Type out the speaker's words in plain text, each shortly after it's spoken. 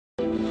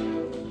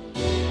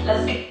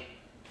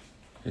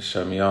It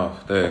shut me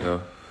off. There you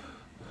go.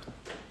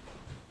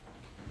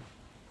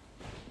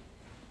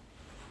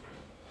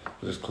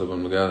 Just clip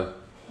them together.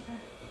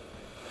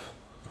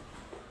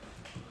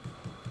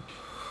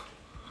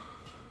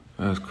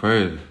 That's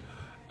crazy.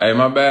 Hey,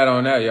 my bad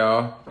on that,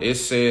 y'all. It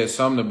said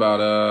something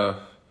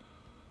about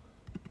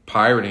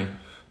pirating.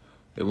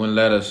 It wouldn't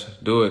let us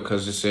do it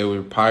because it said we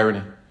were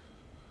pirating.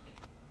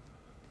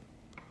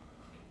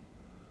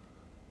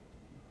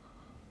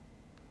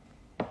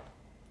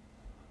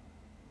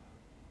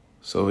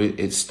 So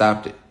it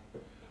stopped it.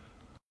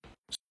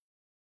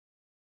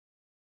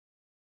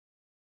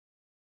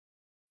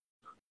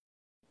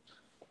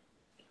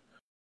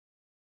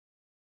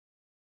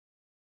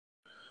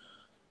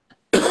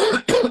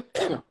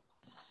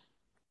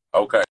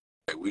 Okay,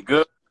 we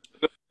good?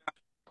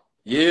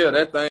 Yeah,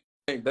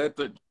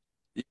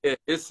 yeah,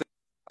 it said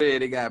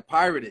it got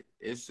pirated.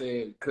 It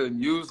said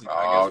couldn't use it.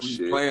 I Oh, guess we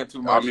shit. playing too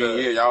I much. mean,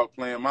 yeah, y'all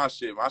playing my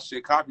shit. My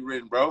shit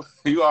copywritten, bro.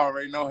 You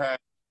already know how.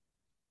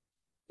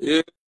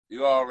 Yeah.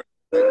 You already.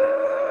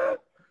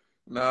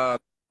 Nah,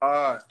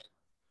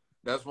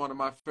 that's one of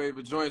my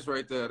favorite joints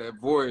right there. That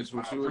Voyage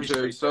with you and Jerry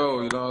Appreciate Soul.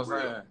 that, You know what bro.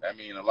 I'm Real. saying? That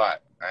mean a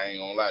lot. I ain't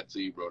gonna lie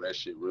to you, bro. That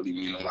shit really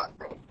mean a lot,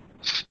 bro.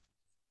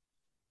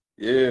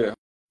 Yeah.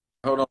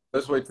 Hold on.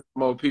 Let's wait till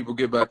more people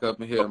get back up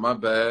in here. My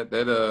bad.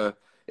 That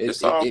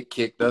It's all it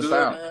kicked us good,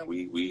 out. man.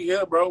 We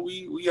here, bro.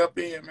 We up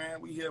in here, man.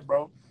 We here,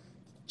 bro.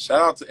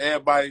 Shout out to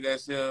everybody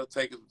that's here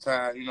taking the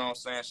time. You know what I'm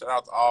saying? Shout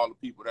out to all the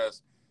people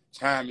that's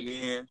chiming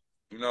in.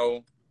 You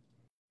know,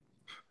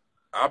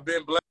 I've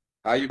been blessed.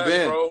 How you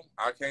been, bro?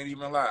 I can't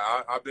even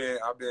lie. I've been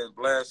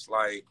blessed.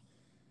 Like,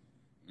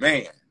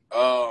 man,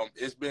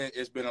 it's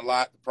been a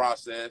lot to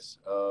process.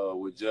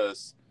 With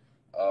just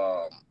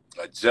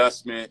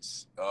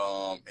adjustments,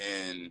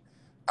 and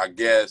I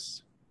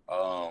guess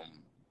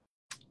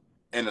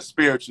in a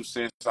spiritual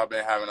sense, I've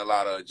been having a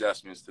lot of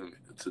adjustments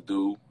to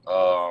do.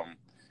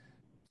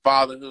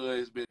 Fatherhood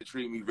has been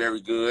treating me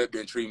very good.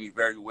 Been treating me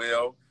very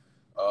well.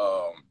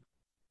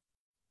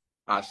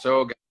 I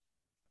sure got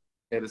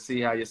to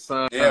see how your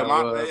son was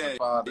a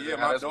father. Yeah,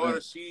 my daughter,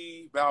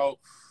 she about,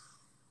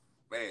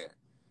 man,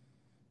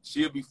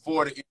 she'll be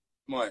 40 this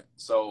month.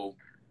 So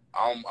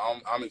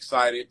I'm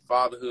excited.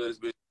 Fatherhood has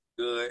been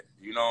good.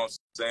 You know what I'm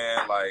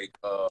saying? Like,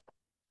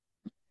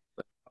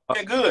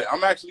 been good.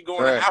 I'm actually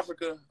going to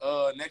Africa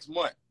next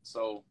month.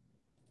 So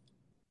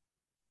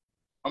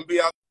I'm gonna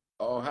be out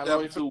there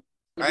for 2 weeks.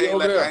 I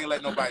ain't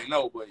let nobody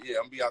know, but yeah,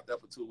 I'm gonna be out there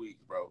for 2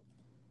 weeks, bro.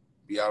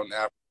 Be out in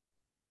Africa.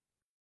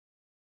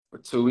 For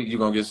 2 weeks, you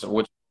gonna get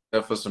some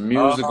for some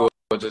music or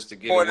just to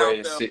get away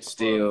and sit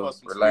still, for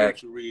some relax?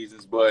 Spiritual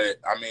reasons, but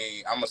I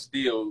mean, I'm gonna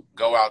still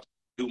go out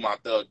do my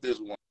thug this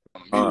one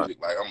on the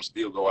music. Like, I'm gonna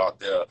still go out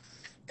there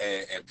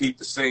and peep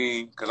the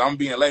scene because I'm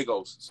being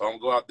Lagos, so I'm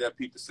gonna go out there,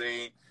 peep the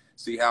scene,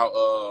 see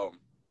how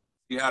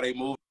they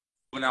moving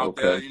out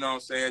there. You know what I'm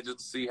saying? Just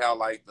to see how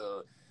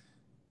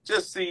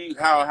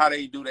how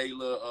they do their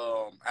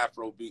little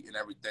Afro beat and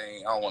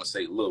everything. I don't want to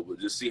say little, but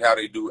just see how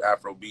they do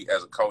Afro beat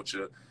as a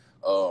culture.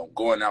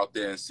 Going out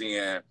there and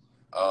seeing,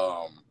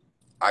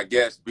 I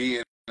guess,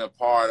 being a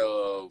part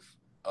of,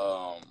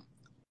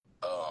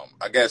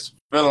 I guess,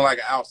 feeling like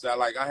an outside.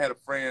 Like, I had a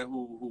friend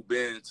who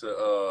been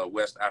to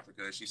West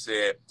Africa, and she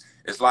said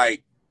it's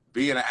like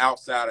being an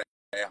outsider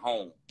at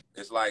home.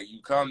 It's like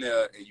you come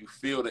there and you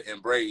feel the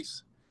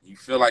embrace. You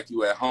feel like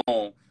you at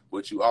home,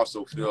 but you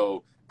also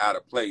feel out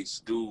of place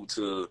due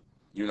to,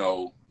 you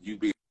know, you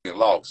being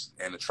lost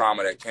and the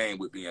trauma that came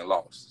with being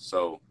lost.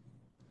 So,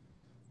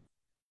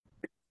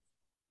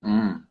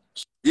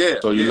 yeah.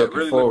 So you're looking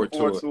really forward looking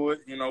forward to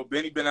it. You know,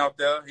 Benny been out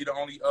there. He the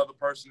only other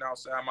person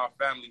outside my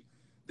family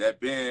that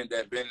been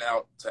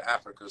out to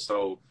Africa.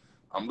 So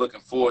I'm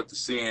looking forward to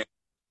seeing.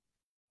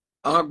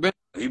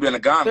 He been to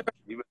Ghana.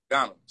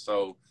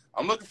 So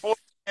I'm looking forward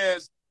to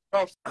seeing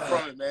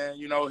from it, man.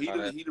 You know, he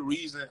the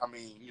reason. I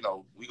mean, you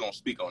know, we gonna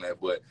speak on that,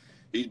 but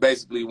he's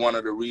basically one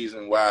of the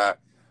reasons why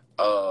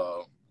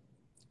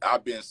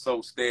I've been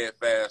so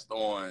steadfast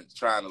on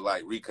trying to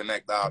like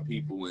reconnect our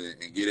people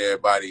and get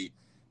everybody,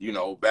 you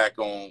know, back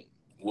on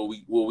what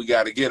we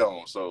got to get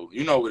on. So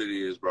you know what it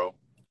is, bro.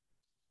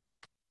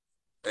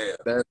 Yeah,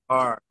 that's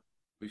hard.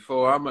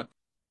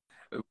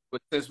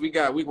 Since we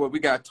got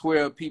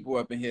 12 people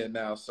up in here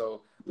now,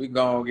 so we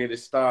gonna get it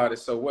started.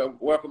 So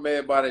welcome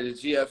everybody to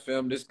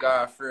GFM. This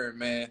God-fearing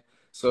man.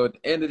 So at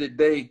the end of the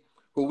day,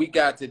 who we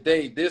got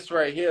today? This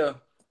right here.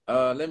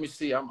 Let me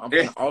see. I'm off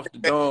the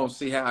dome.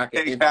 See how I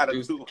can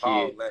introduce the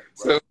kid.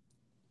 So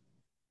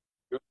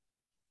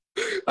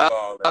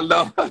I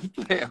know.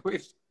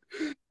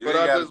 You ain't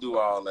got to do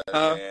all that,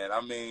 man.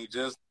 I mean,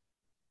 just.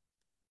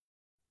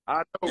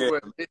 I know,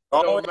 but it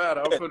don't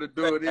matter. I'm gonna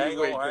do it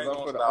anyway because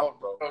I'm gonna off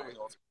the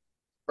dome.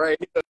 Right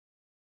here.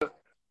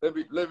 Let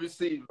me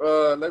see.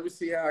 Let me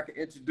see how I can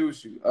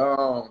introduce you.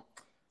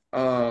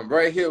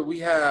 Right here we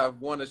have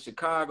one of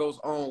Chicago's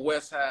own,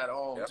 West Side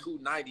own,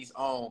 290's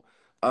own,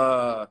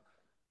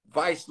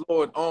 Vice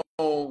Lord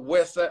on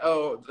West Side,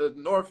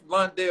 North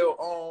Londale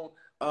on,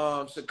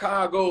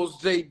 Chicago's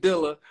Jay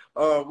Dilla.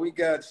 We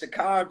got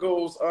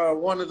Chicago's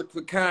one of the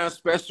pecan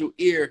special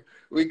ear.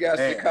 We got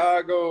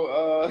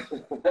Chicago.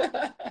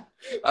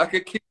 I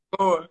could keep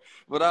going,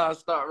 but I'll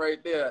stop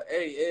right there.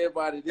 Hey,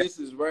 everybody, this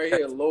is right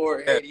here,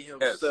 Lord Haiti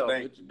himself.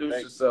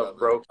 Introduce yourself,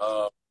 bro.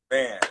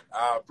 Man,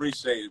 I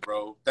appreciate it,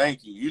 bro.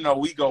 Thank you. You know,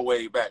 we go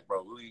way back,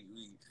 bro.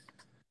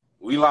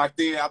 We locked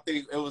in. I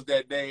think it was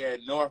that day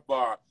at North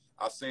Bar.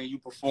 I seen you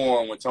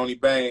perform when Tony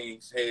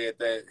Bangs had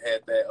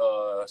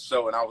that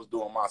show, and I was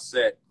doing my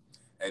set,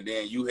 and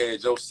then you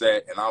had your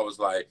set, and I was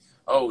like,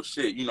 oh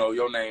shit, you know,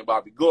 your name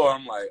Bobby Gore.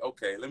 I'm like,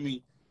 okay,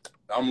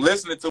 I'm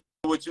listening to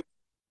what you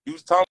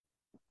was talking.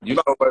 You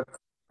know what?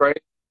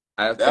 Crazy.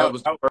 That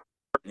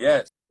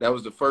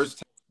was the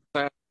first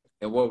time,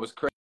 and what was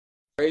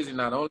crazy,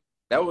 not only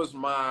that was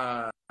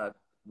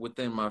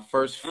within my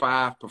first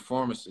 5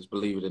 performances,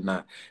 believe it or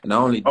not, and I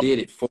only did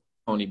it for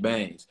Tony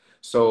Bangs.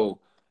 So.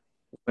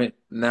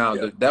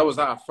 That was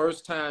our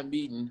first time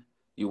meeting.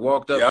 You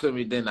walked up to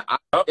me, then I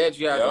guess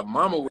you had your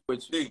mama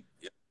with you.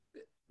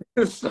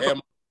 So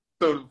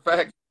the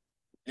fact,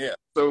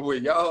 so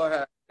when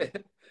y'all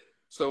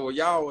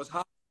was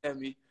hollering at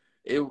me,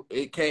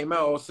 it came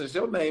out, since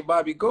your name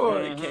Bobby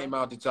Gore, it came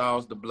out that y'all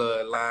was the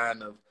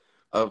bloodline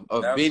of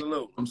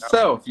Benny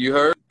himself. You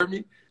heard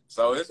me?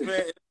 So it's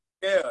been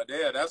that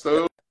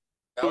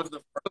was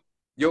the first.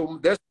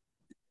 That's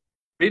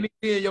Benny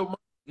and your mom.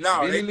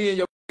 No, Benny and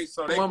your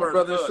so they mama,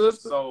 brother, and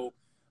sister. So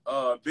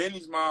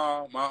Benny's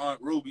mom, my Aunt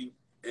Ruby,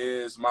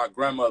 is my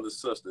grandmother's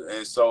sister,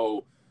 and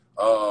so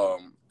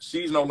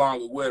she's no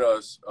longer with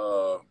us.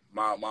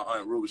 My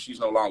Aunt Ruby, she's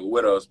no longer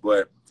with us,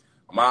 but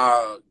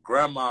my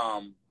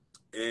grandmom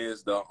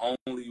is the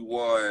only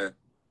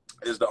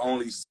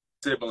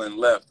sibling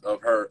left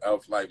of her.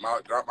 Of like my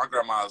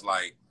grandma is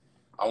like,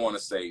 I want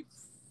to say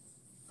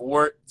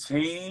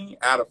 14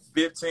 out of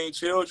 15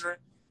 children.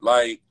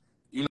 Like,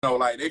 you know,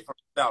 like they from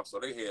the South, so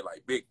they had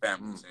like big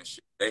families and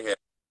shit. They had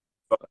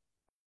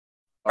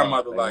her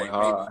mother like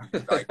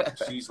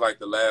she's like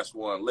the last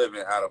one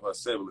living out of her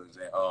siblings,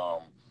 and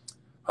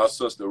her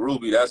sister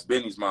Ruby, that's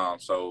Benny's mom.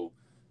 So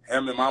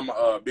him and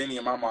Benny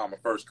and my mom are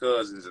first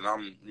cousins, and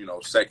I'm, you know,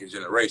 second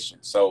generation.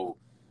 So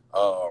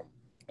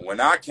when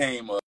I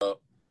came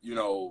up, you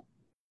know,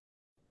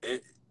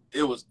 it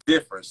was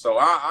different. So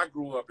I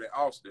grew up in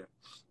Austin,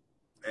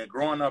 and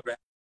growing up in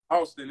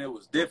Austin, it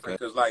was different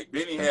because like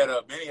Benny had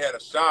a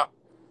shop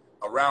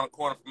around the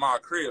corner from our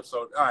crib.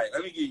 So all right,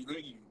 let me give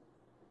you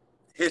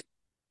his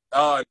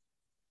no,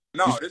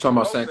 this talking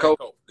about St.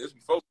 Coast. This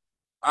before.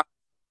 All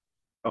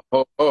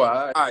right. All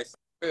right.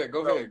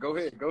 Go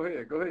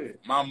ahead.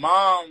 My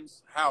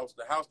mom's house,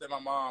 the house that my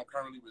mom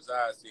currently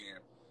resides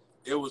in,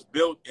 it was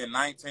built in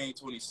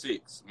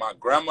 1926. My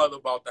grandmother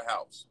bought the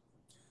house.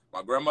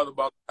 I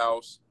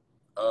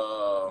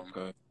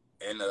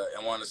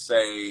want to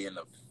say in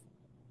the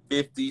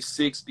 50s,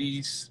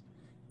 60s.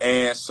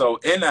 And so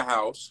in the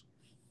house,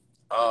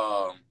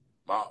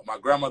 my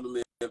grandmother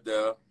lived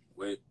there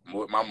with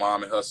my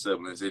mom and her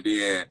siblings. And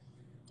then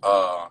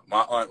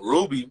my Aunt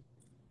Ruby,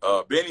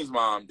 Benny's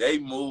mom, they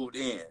moved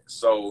in.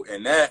 So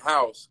in that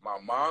house, my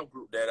mom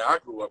grew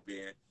up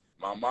in,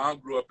 my mom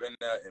grew up in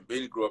there and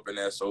Benny grew up in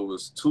there. So it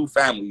was 2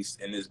 families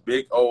in this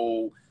big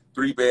old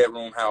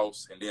 3-bedroom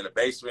house, and then a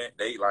basement.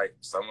 They like,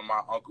 some of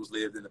my uncles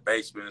lived in the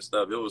basement and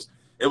stuff.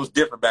 It was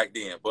different back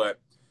then. But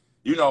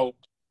you know,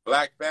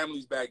 black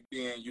families back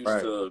then used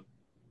to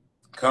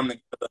come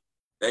together.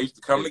 They used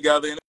to come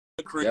together in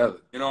the crib.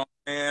 You know what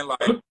I'm saying?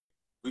 Like,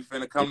 we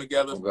finna come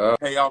together,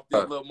 pay off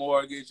this little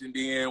mortgage, and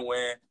then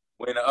when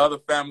the other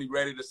family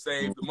ready to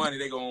save the money,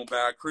 they gonna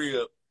buy a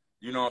crib,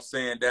 you know what I'm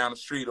saying, down the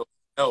street or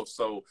else.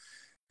 So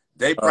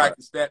they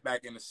practiced that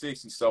back in the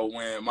 60s. So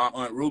when my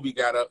Aunt Ruby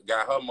got her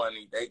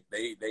money, they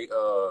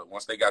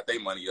once they got their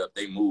money up,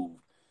 they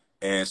moved.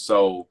 And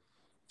so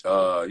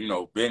you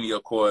know, Benny,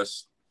 of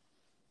course,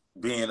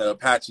 being an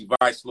Apache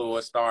Vice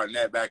Lord, starting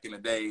that back in the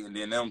day, and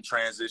then them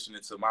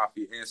transitioning to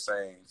Mafia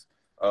Insanes,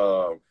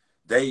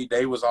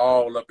 they was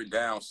all up and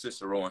down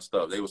Cicero and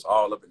stuff. They was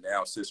all up and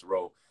down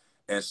Cicero.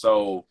 And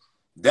so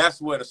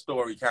that's where the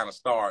story kind of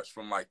starts,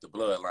 from like the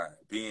bloodline,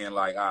 being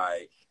like, all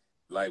right,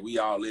 like we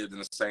all lived in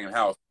the same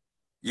house.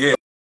 Yeah.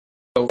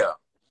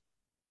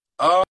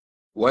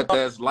 What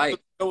that's like?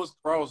 It was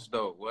cross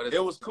though.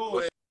 It was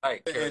cool,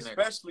 like,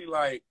 especially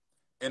like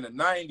in the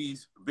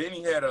 90s.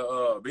 Benny had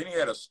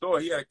a store.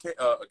 He had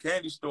a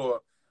candy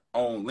store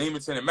on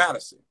Leamington and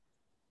Madison,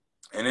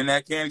 and in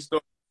that candy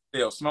store,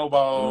 you sell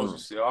snowballs, you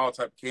sell all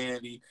type of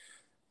candy,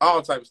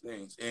 all types of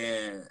things.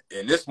 And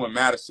this one,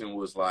 Madison,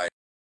 was like,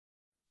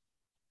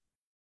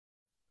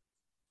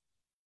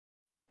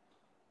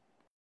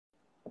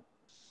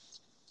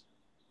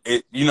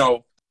 it, you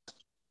know,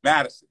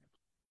 Madison.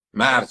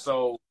 And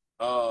so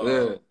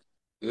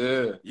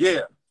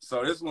yeah.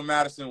 So this one,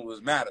 Madison,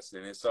 was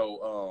Madison. And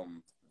so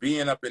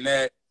being up in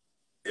that,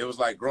 it was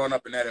like growing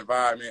up in that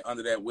environment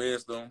under that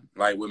wisdom,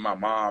 like with my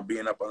mom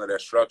being up under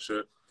that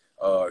structure.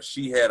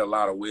 She had a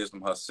lot of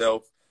wisdom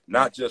herself,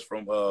 not just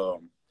from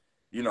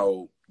you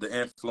know,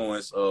 the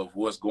influence of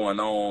what's going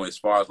on as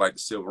far as like the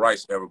civil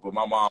rights era, but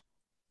my mom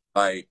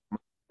like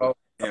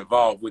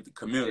involved with the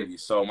community.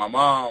 So my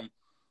mom,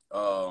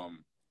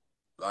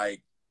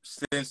 like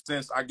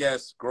since I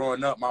guess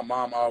growing up, my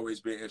mom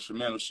always been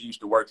instrumental. She used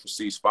to work for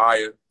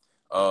Ceasefire.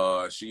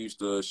 She used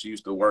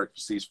to work for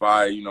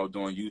Ceasefire, you know,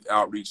 doing youth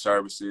outreach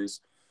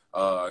services.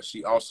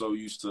 She also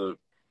used to,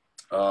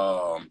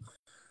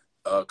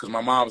 because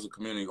my mom was a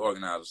community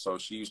organizer, so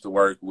she used to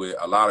work with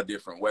a lot of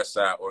different West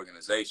Side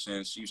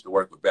organizations. She used to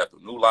work with Bethel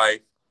New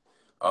Life.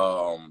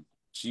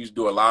 She used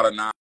to do a lot of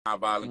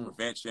nonviolent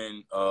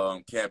prevention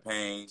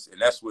campaigns,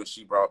 and that's what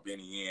she brought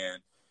Benny in,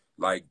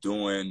 like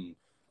doing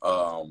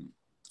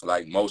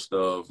like most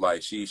of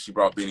like she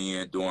brought Benny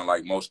in doing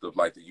like most of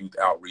like the youth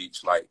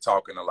outreach, like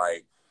talking to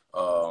like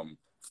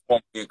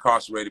formerly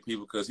incarcerated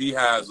people, because he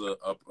has a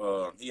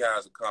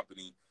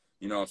company,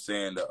 you know what I'm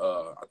saying,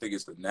 I think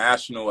it's the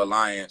National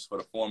Alliance for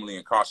the Formerly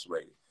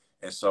Incarcerated.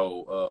 And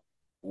so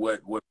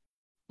what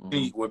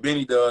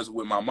Benny does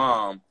with my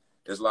mom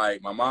is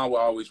like, my mom will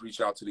always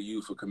reach out to the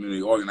youth for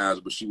community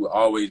organizers, but she will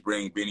always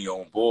bring Benny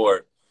on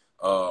board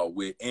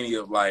with any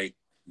of like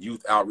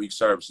youth outreach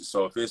services.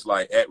 So if it's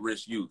like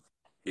at-risk youth,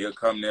 he'll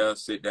come there,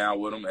 sit down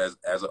with them as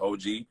an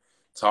OG,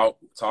 talk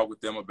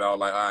with them about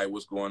like, all right,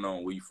 what's going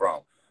on? Where you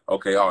from?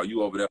 Okay, oh,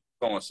 you over there,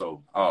 so and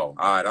so. Oh,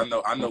 all right,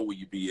 I know where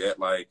you be at.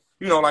 Like,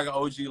 you know, like an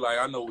OG, like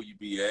I know where you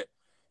be at.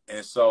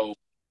 And so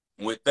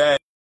with that,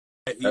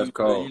 he used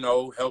to, you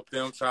know, help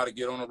them try to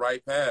get on the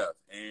right path.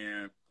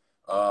 And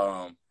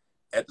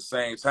at the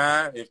same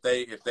time, if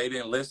they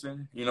didn't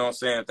listen, you know what I'm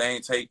saying, if they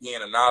ain't take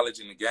in the knowledge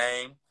in the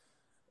game,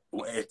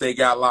 if they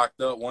got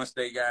locked up, once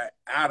they got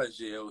out of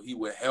jail, he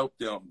would help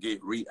them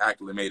get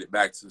reacclimated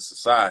back to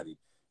society.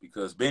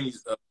 Because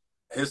Benny's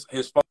his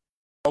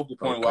focal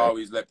point will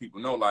always let people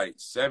know, like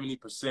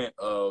 70%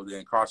 of the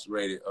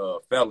incarcerated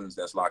felons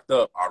that's locked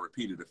up are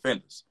repeated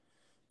offenders.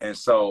 And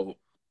so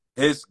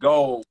his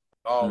goal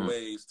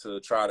always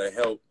to try to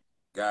help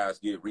guys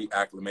get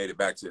reacclimated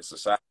back to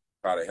society,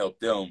 try to help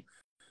them,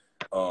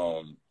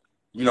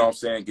 you know what I'm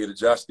saying, get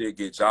adjusted,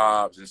 get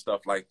jobs and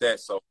stuff like that.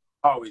 So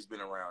I've always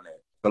been around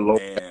that.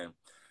 And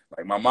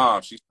like my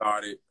mom, she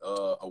started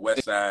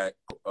West Side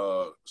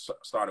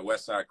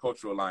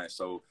Cultural Alliance.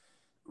 So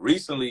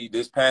recently,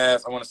 this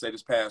past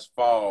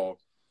fall,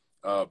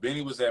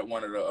 Benny was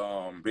one of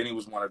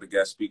the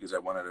guest speakers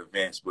at one of the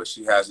events, but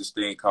she has this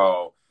thing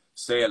called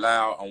Say It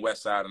Loud on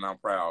West Side and I'm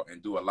Proud,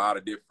 and do a lot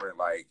of different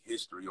like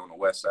history on the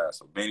West Side.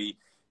 So Benny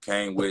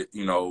came with,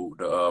 you know,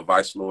 the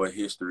Vice Lord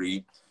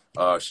history.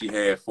 She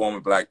had former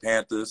Black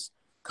Panthers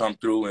come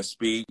through and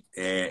speak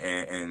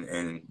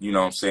and you know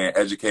what I'm saying,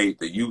 educate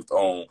the youth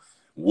on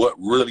what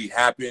really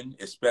happened,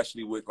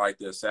 especially with like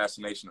the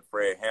assassination of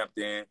Fred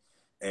Hampton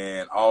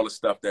and all the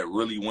stuff that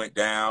really went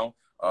down.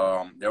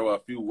 There were a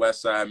few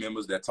West Side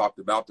members that talked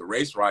about the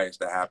race riots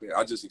that happened.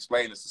 I just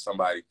explained this to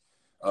somebody.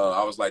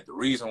 I was like, the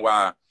reason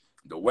why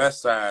the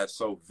West Side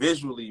so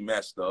visually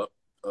messed up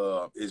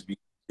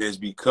is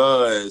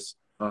because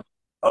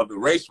of the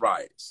race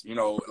riots. You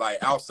know, like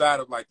outside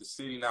of like the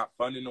city not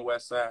funding the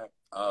West Side,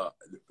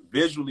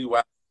 visually why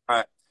it's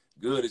not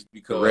good is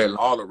because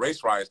all the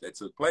race riots that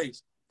took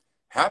place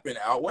happened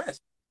out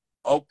west.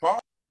 Oak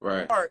Park,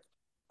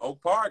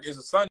 Oak Park is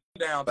a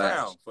sundown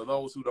town for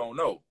those who don't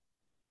know,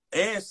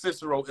 and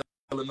Cicero,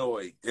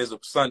 Illinois is a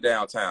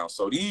sundown town.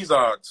 So these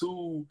are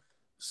two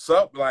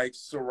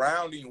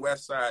surrounding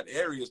West Side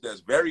areas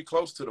that's very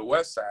close to the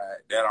West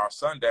Side that are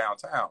sundown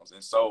towns.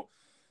 And so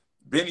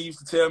Benny used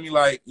to tell me,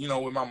 like, you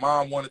know, when my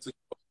mom wanted to.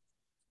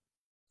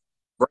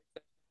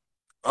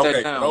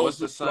 Okay, for those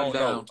who don't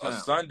know, a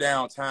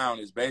sundown town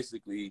is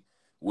basically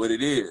what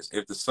it is.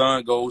 If the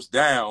sun goes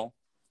down,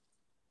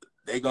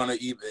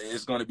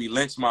 it's gonna be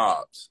lynch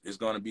mobs. It's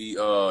gonna be you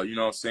know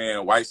what I'm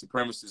saying, white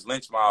supremacist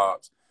lynch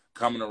mobs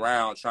coming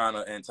around trying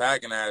to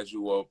antagonize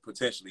you or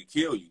potentially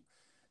kill you.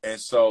 And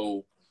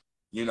so,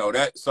 you know,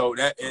 that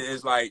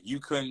is like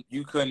you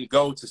couldn't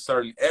go to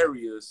certain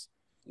areas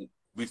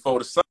before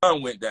the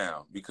sun went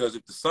down, because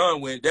if the sun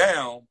went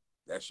down,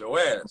 that's your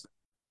ass.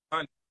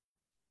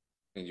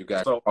 And you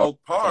got Oak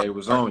Park. It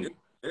was on you.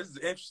 This is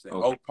interesting.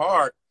 Okay. Oak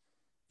Park,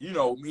 you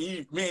know,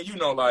 me and you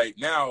know, like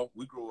now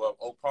we grew up.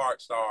 Oak Park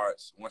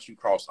starts once you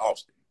cross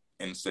Austin,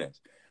 in a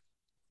sense.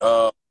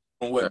 From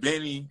what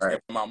Benny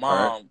and my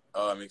mom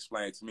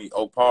explained to me,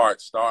 Oak Park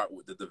start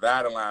with the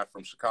dividing line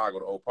from Chicago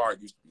to Oak Park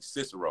used to be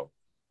Cicero,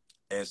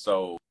 and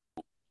so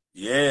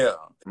it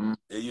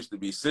used to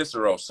be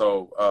Cicero.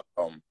 So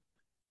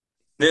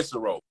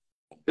Cicero.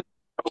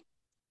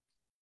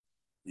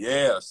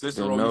 Yeah,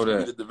 Cicero used to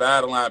be the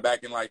dividing line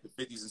back in like the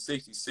 50s and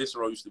 60s.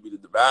 Cicero used to be the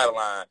dividing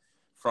line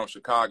from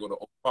Chicago to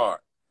Oak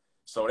Park.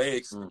 So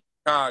they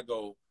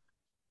Chicago,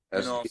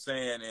 you know what I'm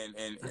saying,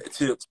 and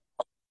to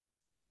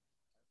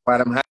by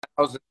them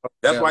houses.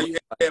 That's why you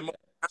had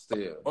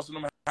most of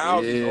them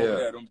houses over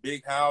there, them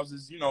big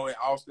houses, you know, in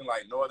Austin,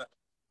 like north.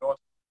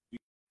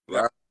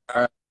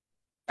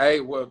 Hey,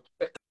 well,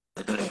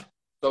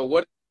 so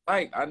what it's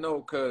like? I know,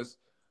 because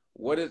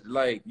what it's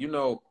like, you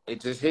know,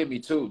 it just hit me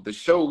too. The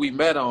show we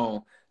met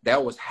on,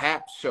 that was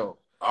Hap's show.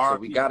 So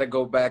we got to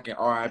go back and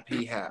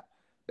RIP Hap.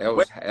 That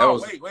was a Hap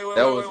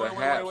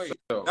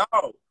show.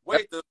 No,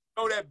 wait, the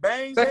show that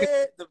Bangs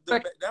had,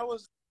 that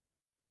was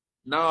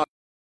no.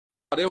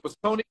 There was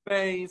Tony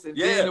Bangs, and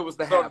then there was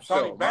the Hap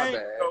show. My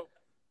bad.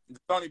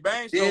 Tony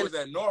Bangs show was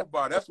at North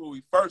Bar. That's where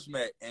we first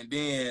met, and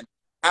then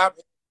Hap.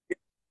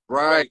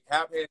 Right.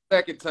 Hap had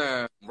second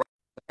time.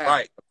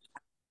 Right.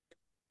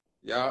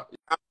 Yeah.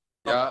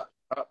 Yeah.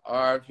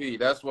 RIP.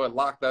 That's what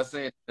locked us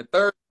in. The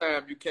third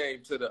time you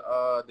came to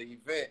the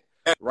event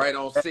right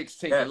on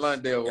 16th and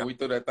Lundale when we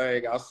threw that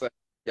thing outside.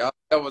 Y'all,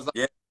 that was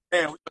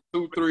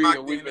 2-3,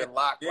 and we've been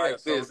locked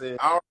like this.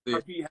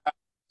 RIP.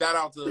 Shout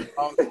out to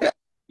all.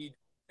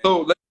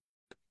 So let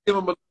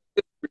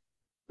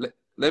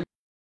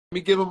me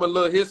give him a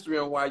little history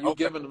on why you're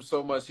giving him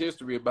so much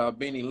history about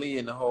Benny Lee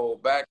and the whole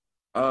back.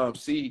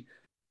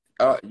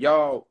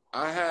 Y'all,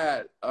 I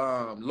had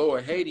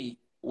Lord Haiti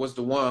was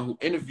the one who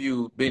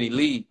interviewed Benny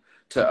Lee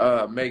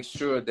to make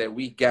sure that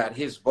we got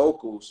his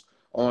vocals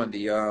on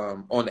the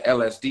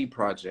LSD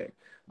project.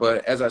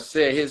 But as I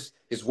said, his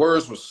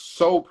words were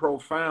so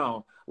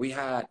profound, we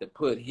had to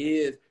put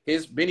his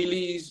Benny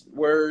Lee's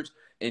words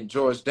and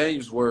George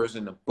Daniels' words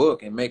in the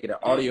book and make it an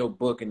audio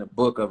book and a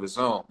book of his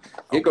own.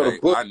 Here go the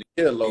book. I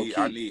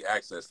need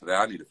access to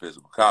that. I need a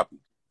physical copy.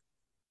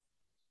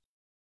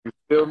 You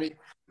feel me?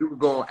 You can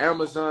go on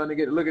Amazon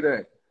and look at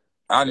that.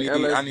 I need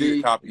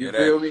a copy of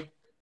that. You feel me?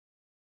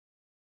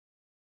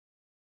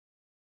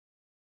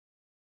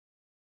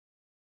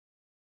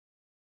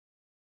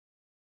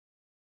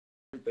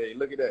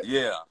 Look at that.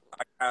 Yeah.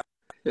 I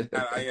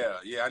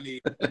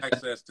need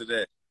access to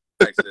that.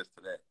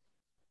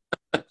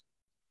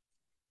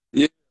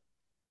 Yeah.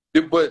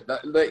 But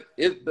like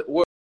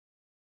what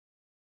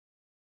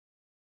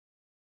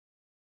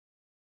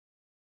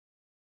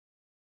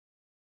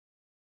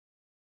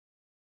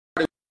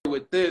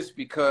with this,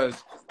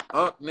 because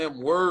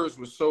them words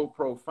were so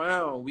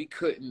profound, we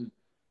couldn't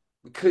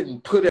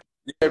put it.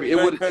 It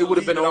would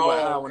have been over an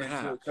hour and a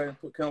half.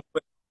 Couldn't put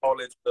all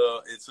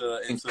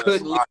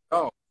couldn't leave it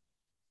off.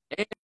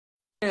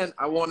 And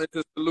I wanted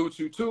to salute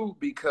you too,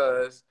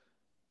 because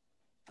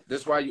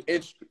that's why you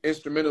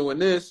instrumental in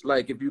this.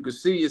 Like, if you could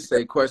see it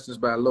say questions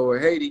by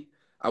Lord Haiti,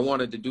 I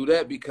wanted to do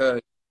that because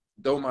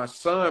though my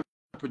son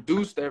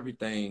produced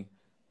everything,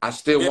 I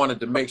still wanted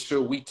to make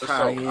sure we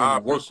tie in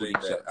and work with each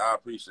other. I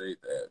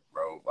appreciate that,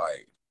 bro.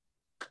 Like,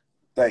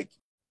 thank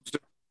you.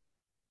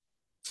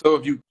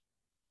 So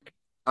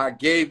I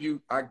gave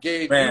you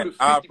the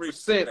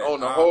 50% on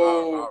the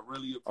whole. I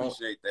really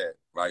appreciate that.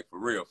 Like, for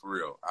real.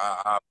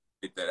 I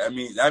appreciate that.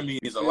 That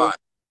means a lot,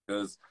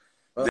 because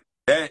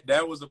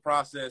that was a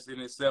process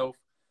in itself.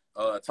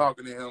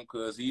 Talking to him,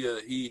 because he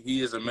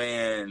is a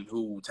man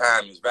who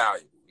time is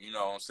valuable. You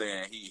know what I'm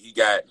saying? He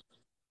got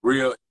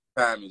real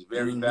time is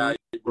very valuable,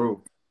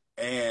 bro.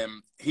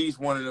 And he's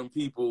one of them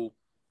people.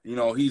 You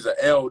know, he's an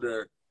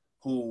elder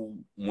who,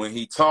 when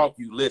he talk,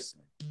 you listen,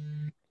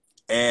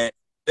 and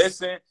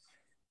listen.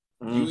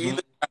 You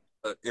either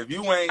if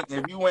you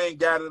ain't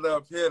got it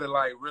up here to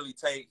like really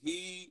take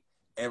heed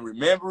and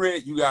remember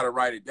it, you got to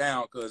write it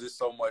down, because it's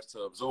so much to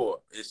absorb.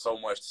 It's so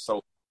much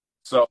so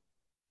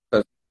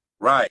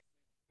right.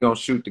 Gonna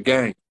shoot the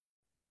game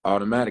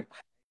automatic.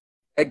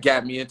 That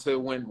got me into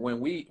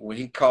when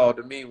he called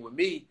to me with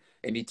me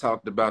and he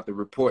talked about the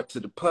report to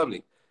the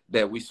public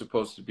that we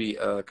supposed to be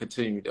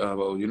continued.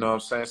 You know what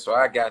I'm saying? So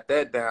I got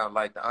that down,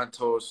 like the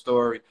untold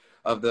story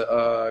of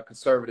the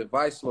conservative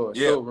vice lord.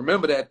 Yeah. So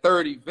remember that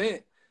third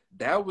event,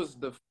 that was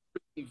the first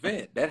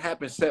event that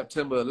happened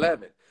September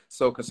 11th.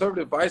 So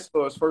conservative vice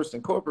lords first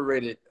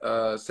incorporated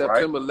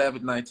September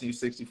 11th,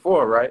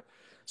 1964, right?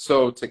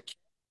 So to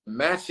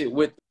match it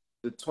with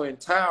the Twin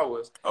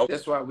Towers,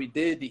 that's why we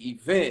did the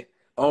event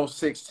on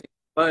 16th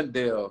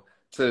Lundale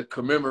to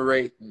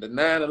commemorate the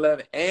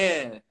 9/11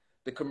 and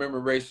the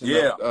commemoration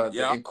of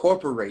the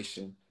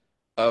incorporation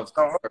of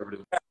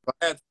conservative.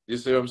 You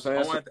see what I'm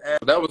saying? So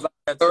that was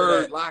our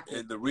third lock-in.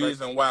 And the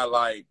reason why,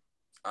 like,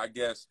 I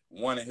guess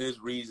one of his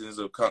reasons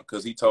of,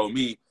 because he told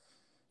me,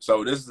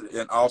 so this is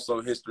and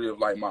also history of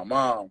like my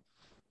mom.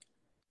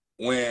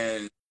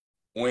 When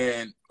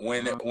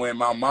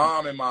my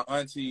mom and my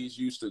aunties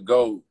used to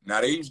go,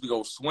 now they used to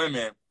go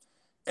swimming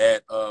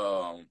at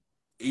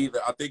either,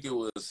 I think it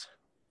was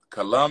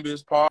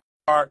Columbus Park.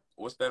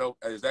 What's that?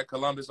 Is that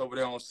Columbus over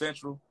there on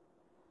Central?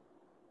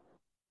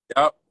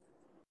 Yep.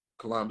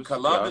 Columbus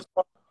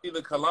Park,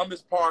 either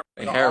Columbus Park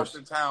or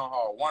Austin Town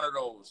Hall. One of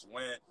those.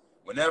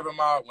 Whenever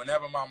my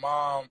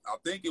mom, I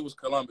think it was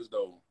Columbus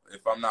though,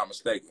 if I'm not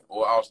mistaken,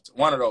 or Austin,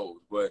 one of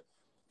those. But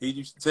he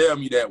used to tell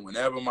me that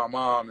whenever my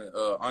mom and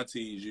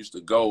aunties used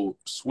to go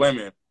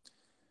swimming,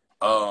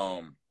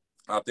 I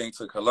think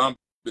to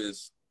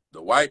Columbus,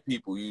 the white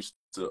people used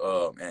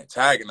to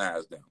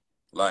antagonize them.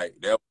 Like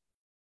that.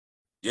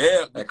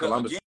 Yeah,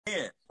 because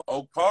again,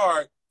 Oak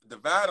Park, the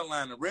dividing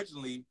line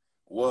originally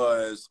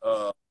was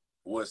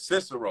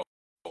Cicero.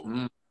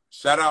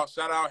 Shout out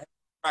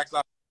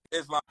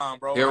Islam,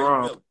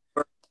 bro.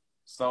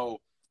 So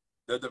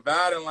the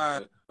dividing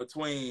line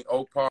between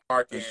Oak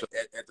Park and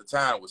at the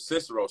time was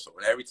Cicero. So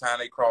every time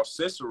they crossed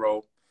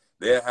Cicero,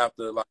 they'd have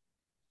to like.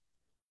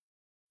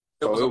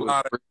 It was a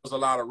lot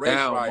of race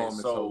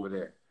riots. So over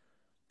there.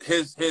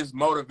 His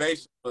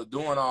motivation for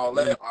doing all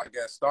that, I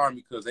guess, started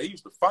because they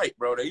used to fight,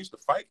 bro. They used to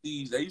fight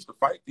these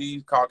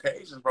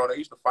Caucasians, bro. They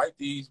used to fight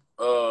these.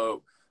 I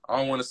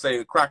don't want to say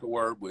the cracker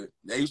word, but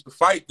they used to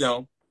fight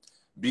them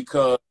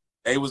because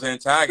they was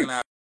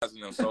antagonizing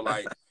them. So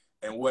like,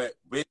 and what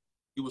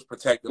he was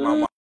protecting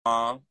my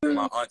mom and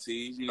my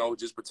aunties, you know,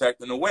 just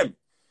protecting the women.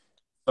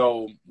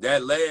 So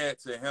that led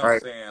to him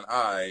saying,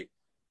 all right,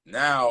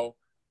 now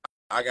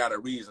I got a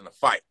reason to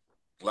fight.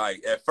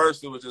 Like at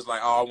first it was just like,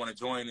 oh, I want to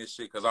join this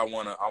shit because I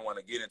want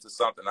to get into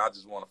something. I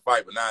just want to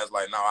fight. But now it's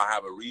like, now I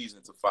have a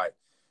reason to fight.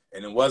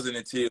 And it wasn't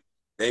until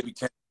they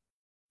became.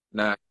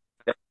 Nah,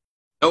 I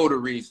know the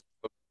reason.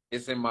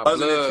 It's in my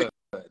blood.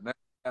 Now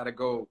I gotta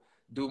go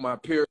do my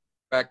period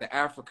back to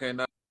Africa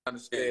and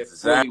understand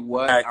fully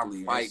what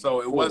I'm fighting so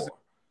it for.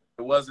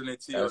 It wasn't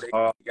until it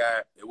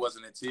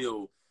wasn't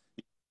until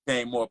he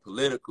became more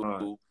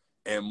political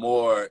and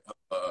more,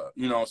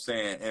 you know what I'm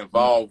saying,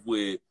 involved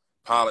with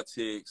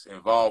politics,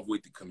 involved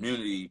with the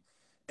community.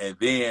 And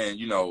then,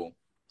 you know,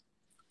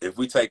 if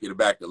we take it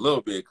back a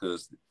little bit,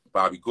 because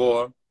Bobby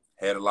Gore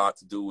had a lot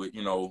to do with,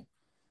 you know,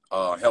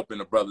 helping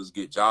the brothers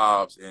get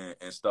jobs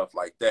and stuff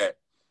like that.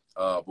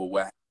 But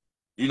what,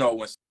 you know,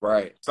 when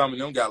some of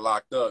them got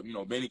locked up, you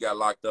know, Benny got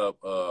locked up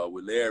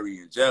with Larry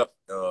and Jeff.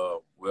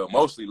 Well,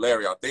 mostly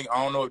Larry. I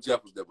don't know if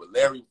Jeff was there, but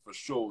Larry for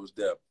sure was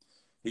there.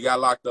 He got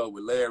locked up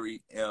with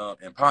Larry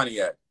and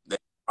Pontiac. They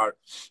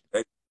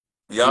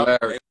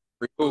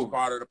was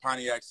part of the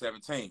Pontiac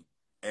 17.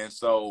 And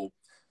so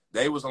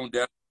they was on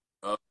death.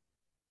 Hold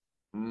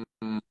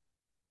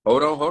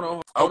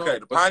on. Okay,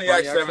 the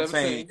Pontiac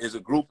 17 is a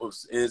group of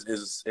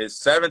is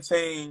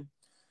 17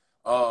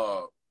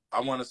 I'm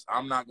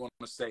not going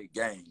to say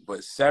gang,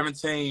 but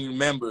 17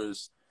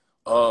 members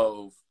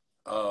of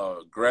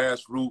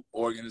grassroots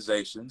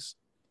organizations.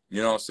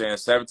 You know what I'm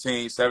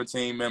saying?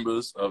 17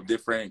 members of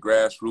different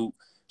grassroots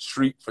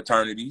street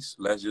fraternities.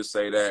 Let's just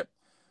say that.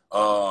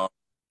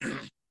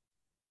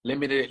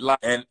 Limited life.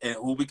 And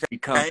who became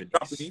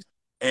companies.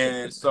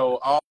 And so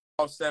all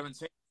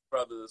 17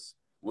 brothers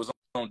was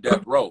on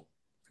death row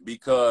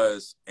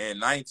because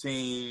in I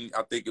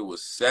think it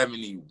was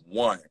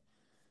 71,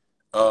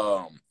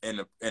 in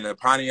the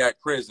Pontiac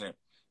prison,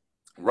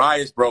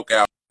 riots broke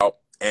out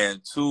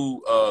and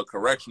 2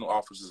 correctional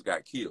officers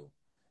got killed.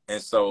 And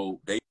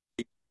so they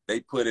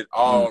put it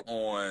all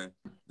on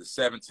the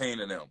 17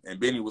 of them. And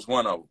Benny was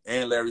one of them.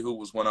 And Larry Who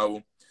was one of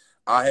them.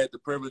 I had the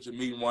privilege of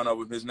meeting one of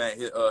them. His name,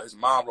 his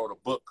mom wrote a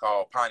book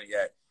called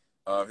Pontiac.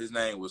 His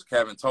name was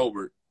Kevin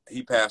Tolbert.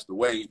 He passed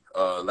away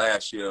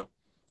last year.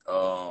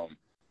 And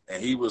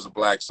he was a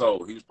Black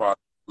Soul. He was part of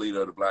the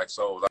leader of the Black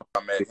Souls.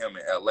 I met him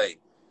in LA.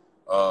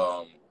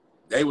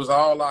 They was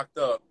all locked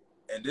up,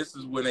 and this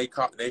is when they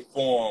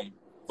formed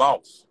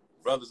Boss,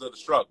 Brothers of the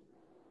Struggle.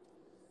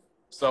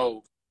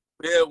 So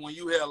when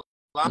you hear a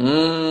lot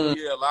of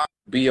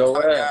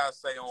guys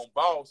say on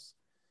Boss,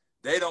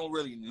 they don't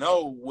really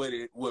know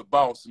what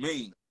Boss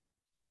means.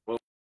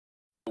 But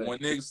when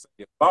niggas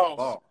say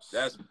boss.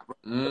 That's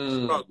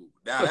struggle.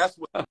 Now that's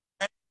what it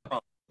came from.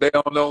 They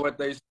don't know what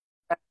they say.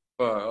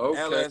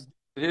 Okay.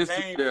 LSD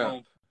came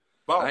from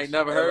Boss. I ain't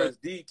never heard.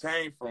 LSD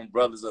came from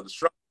Brothers of the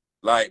Struggle.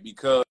 Like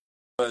because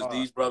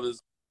these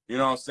brothers, you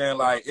know what I'm saying?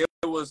 Like it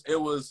was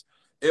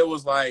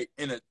like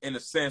in a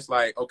sense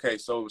like, okay,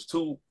 so it was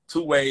two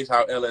ways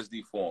how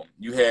LSD formed.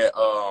 You had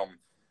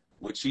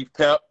with Chief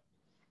Pep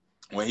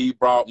when he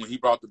brought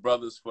the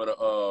brothers for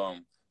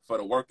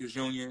the workers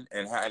union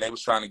and they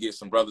was trying to get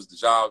some brothers the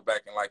jobs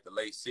back in like the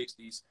late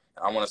 60s.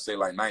 I want to say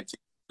like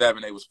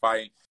 1907 they was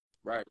fighting.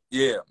 Right.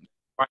 Yeah.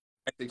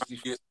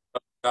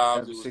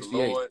 Jobs. It was the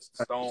Lords,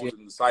 the Stones,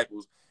 and the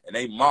Disciples, and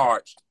they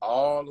marched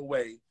all the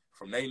way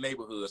from their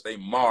neighborhoods. They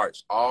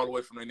marched all the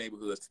way from their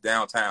neighborhoods to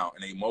downtown,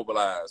 and they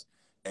mobilized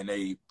and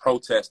they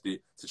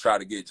protested to try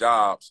to get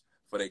jobs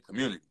for their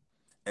community.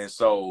 And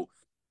so,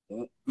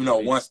 you know,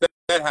 once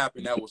that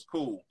happened, that was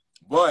cool.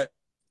 But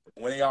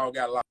when they all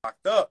got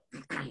locked up,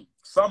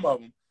 some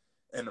of them,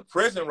 and the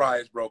prison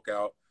riots broke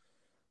out,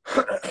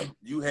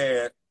 you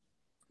had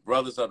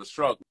Brothers of the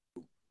Struggle,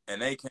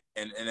 and they came,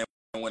 and then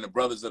when the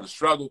Brothers of the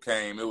Struggle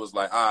came, it was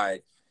like, all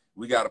right,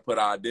 we got to put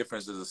our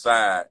differences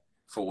aside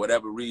for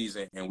whatever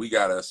reason, and we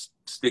got to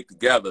stick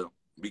together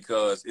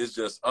because it's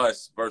just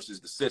us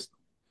versus the system.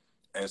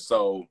 And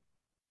so,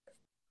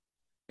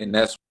 and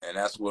that's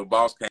where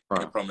Boss came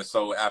from. And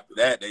so after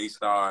that, they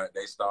start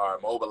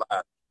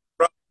mobilizing.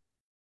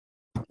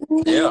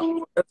 Yeah.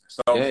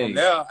 So from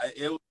there,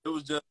 it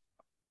was just.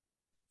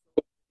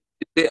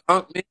 Did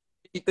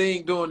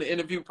anything during the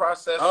interview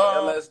process for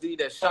LSD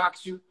that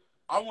shocks you?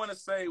 I want to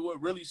say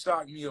what really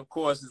shocked me, of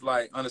course, is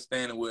like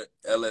understanding what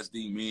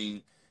LSD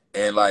mean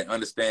and like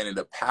understanding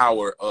the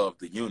power of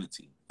the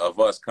unity of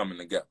us coming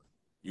together.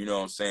 You know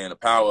what I'm saying? The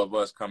power of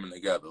us coming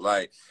together.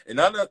 Like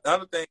another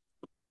thing.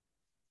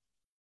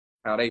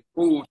 how they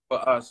fooled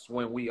for us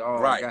when we all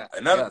Right. got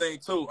Another together. thing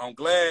too, I'm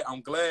glad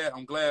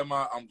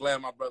my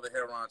brother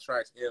Heron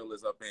Tracks L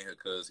is up in here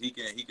because he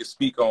can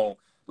speak on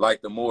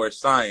like the more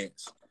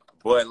science.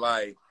 But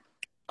like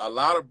a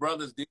lot of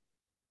brothers did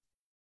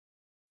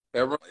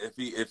Heron, if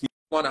he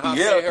want to hop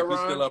in, if he's Heron?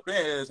 still up in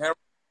here, is Heron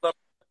up?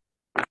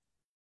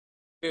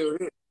 Still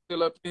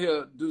up in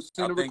here. I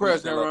Send a think he's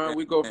request, still up Heron. in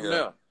We go from here.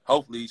 there.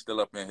 Hopefully he's still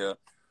up in here.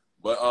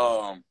 But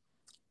a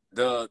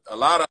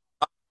lot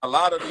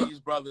of these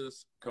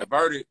brothers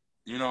converted,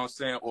 you know what I'm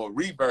saying, or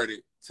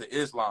reverted to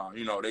Islam.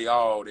 You know, they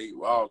all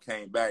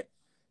came back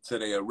to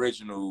their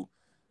original,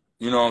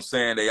 you know what I'm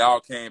saying? They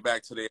all came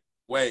back to their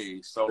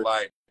ways. So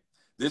like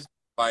this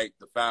like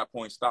the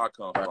 5-point star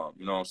come from,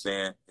 you know what I'm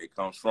saying? It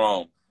comes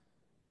from,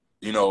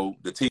 you know,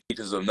 the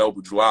teachings of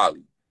Noble Drew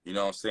Ali. You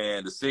know what I'm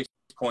saying? The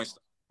 6-point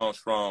star comes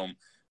from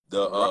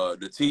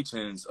the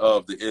teachings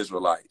of the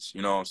Israelites.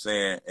 You know what I'm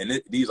saying?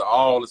 And these are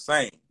all the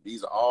same.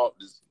 These are all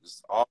this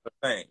all the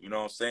same. You know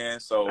what I'm saying?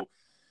 So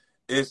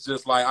it's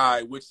just like, all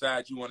right, which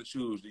side you want to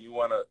choose? Do you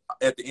want to?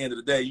 At the end of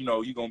the day, you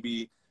know, you're gonna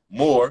be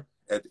more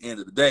at the end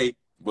of the day.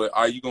 But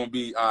are you gonna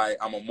be, all right,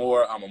 I'm a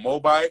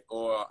Moabite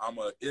or I'm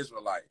a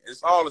Israelite?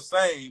 It's all the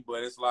same,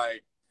 but it's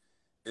like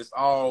it's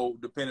all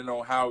depending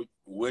on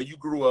where you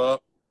grew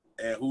up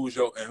and who was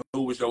your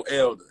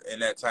elder in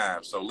that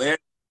time. So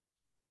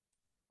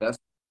That's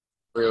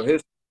real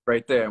history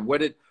right there. And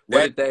what did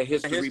that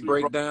history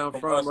break down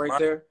from right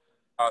there?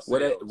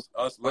 Ourselves,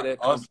 us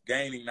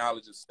gaining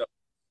knowledge of stuff.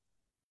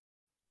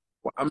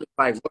 Well, I mean,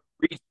 like what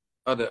region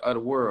of the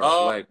world?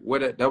 Like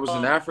that was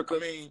in Africa? I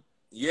mean,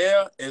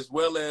 yeah, as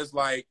well as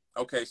like,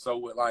 okay, so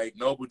with like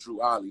Noble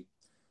Drew Ali,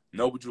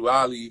 who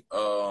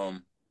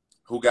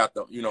got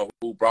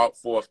who brought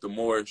forth the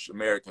Moorish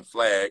American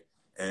flag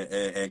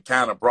and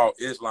kind of brought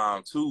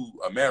Islam to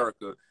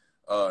America.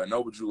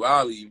 Noble Drew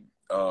Ali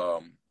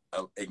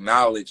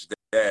acknowledged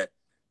that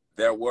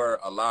there were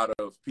a lot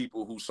of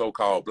people who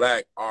so-called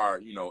black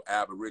are, you know,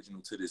 aboriginal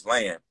to this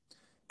land,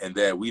 and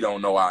that we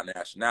don't know our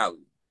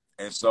nationality.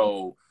 And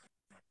so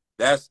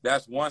that's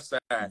one side,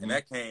 and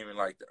that came in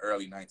like the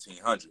early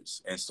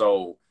 1900s. And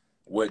so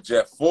what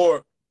Jeff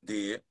Ford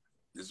did,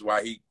 this is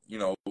why he, you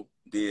know,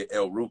 did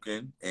El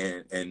Rukin,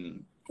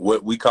 and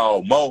what we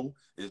call Mo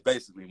is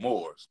basically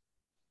Moors.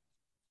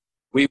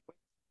 I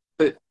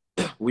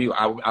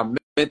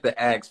meant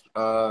to ask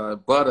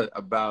Butter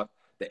about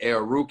the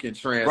El Rukin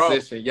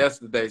transition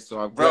yesterday,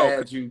 so I'm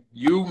glad you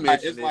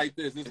mentioned it's like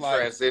this. It's like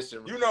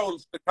transition. You know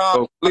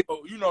Chicago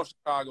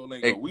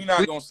lingo. We're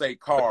not gonna say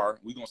car.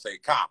 We're gonna say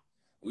cop.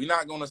 We're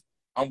not gonna.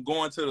 I'm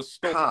going to the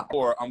store.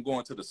 Or I'm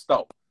going to the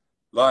store.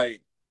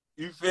 Like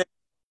you feel.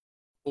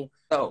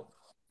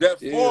 That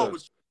Ford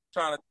was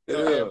trying to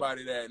tell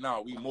everybody that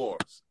no, we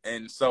Moors,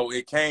 and so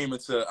it came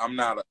into I'm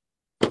not a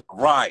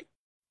right.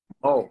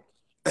 Oh.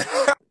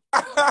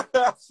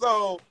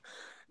 So,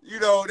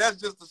 you know, that's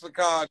just the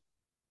Chicago.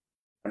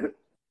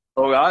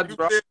 Oh, I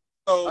draw.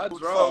 So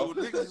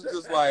niggas is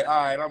just like,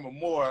 all right, I'm a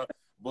Moor,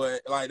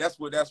 but like that's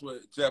what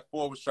Jeff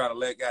Ford was trying to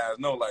let guys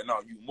know, like,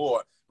 no, you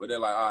Moor, but they're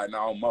like, all right,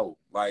 no, I'm Mo,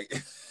 like,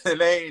 and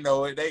they ain't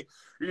know it, they,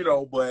 you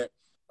know, but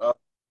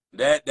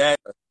that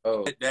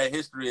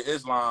history of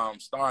Islam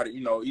started,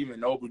 you know,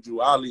 even Noble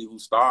Drew Ali, who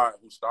started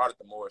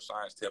the Moorish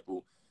Science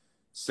Temple,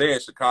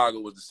 said Chicago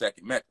was the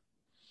second Mecca,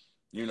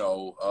 you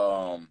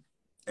know,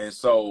 and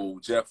so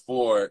Jeff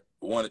Ford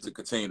wanted to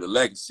continue the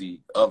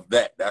legacy of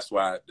that. That's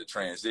why the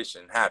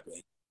transition happened.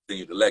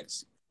 Continue the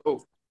legacy.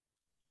 Oh,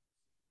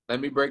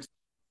 let me break.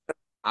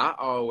 I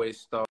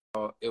always thought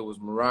it was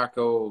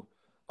Morocco,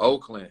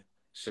 Oakland,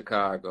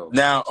 Chicago.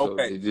 Now,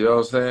 okay, you know what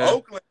I'm saying?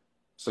 Oakland.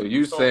 So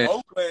you saying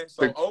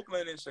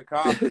Oakland and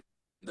Chicago.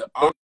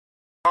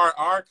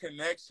 Our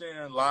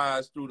connection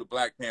lies through the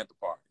Black Panther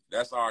Party.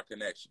 That's our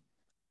connection.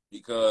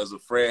 Because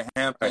of Fred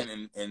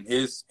Hampton and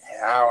his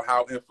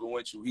how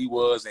influential he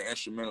was and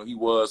instrumental he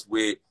was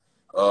with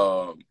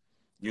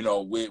you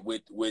know with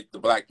the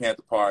Black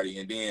Panther Party,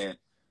 and then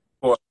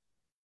so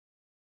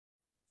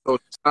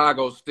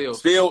Chicago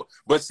still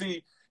but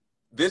see,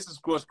 this is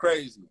of course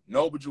crazy.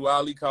 Noble Drew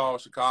Ali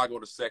called Chicago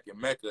the second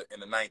Mecca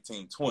in the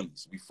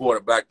 1920s, before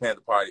the Black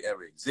Panther Party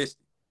ever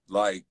existed.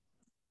 Like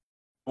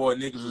before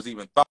niggas was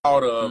even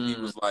thought of, he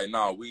was like,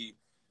 no,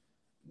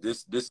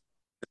 this is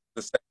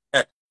the second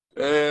Mecca.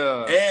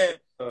 Yeah. And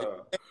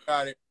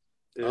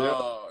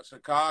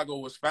Chicago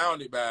was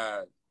founded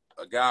by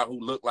a guy who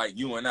looked like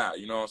you and I,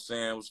 you know what I'm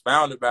saying? It was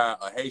founded by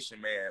a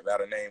Haitian man by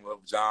the name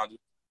of John.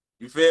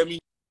 You feel me?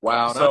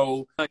 Wow.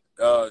 So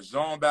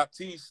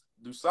Jean-Baptiste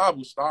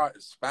Dusabu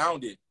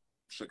founded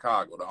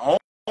Chicago, the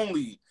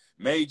only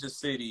major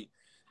city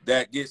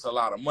that gets a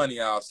lot of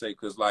money, I'll say,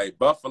 because like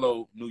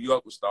Buffalo, New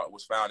York was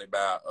founded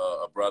by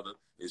a brother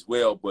as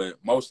well, but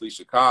mostly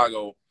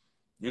Chicago.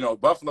 You know,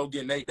 Buffalo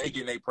getting their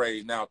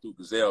praise now through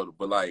Griselda,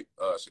 but like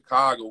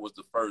Chicago was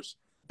the first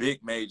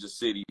big major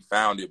city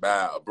founded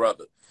by a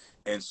brother,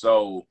 and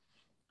so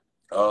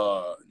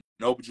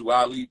Noble Drew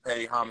Ali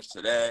paid homage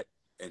to that,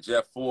 and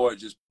Jeff Ford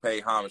just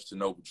paid homage to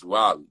Noble Drew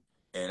Ali,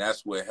 and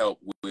that's what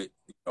helped with,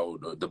 you know,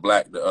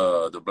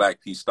 the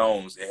Black P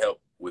Stones. It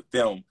helped with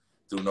them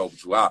through noble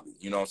duality.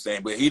 You know what I'm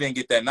saying? But he didn't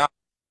get that knowledge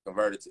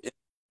converted to it.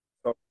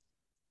 So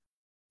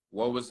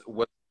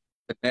what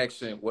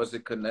connection? Was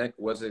it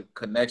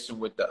connection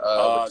with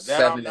the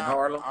seven in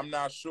Harlem? I'm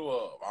not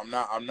sure. I'm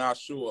not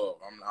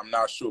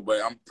sure.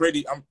 But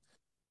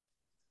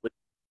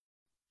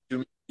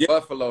yeah.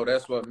 Buffalo,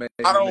 that's what made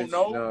I don't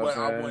know, but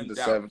I wouldn't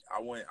doubt it.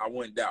 I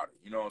wouldn't doubt it.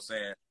 You know what I'm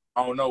saying?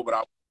 I don't know,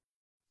 but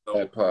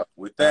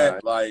with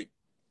that, like,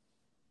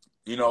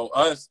 you know,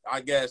 us,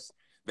 I guess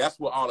that's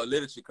where all the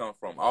literature comes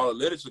from. All the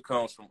literature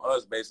comes from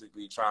us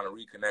basically trying to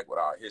reconnect with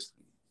our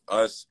history.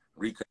 Us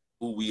reconnect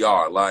who we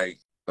are. Like,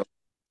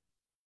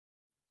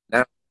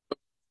 now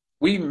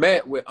we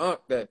met with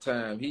Unc that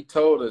time. He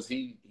told us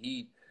he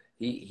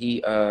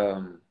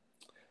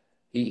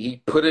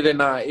put it in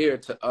our ear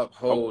to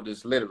uphold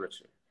this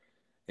literature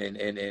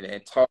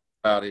and talk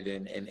about it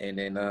and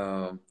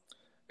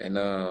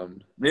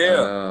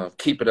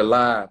keep it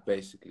alive,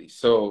 basically.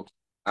 So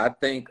I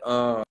think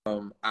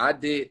I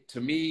did. To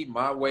me,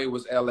 my way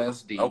was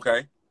LSD.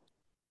 Okay.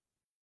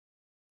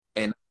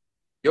 And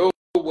your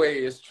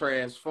way is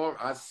transformed.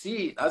 I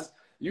see it.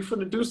 You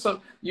finna do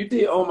something. You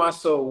did On My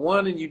Soul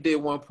 1 and you did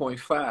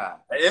 1.5.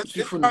 What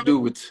you finna do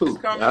with 2?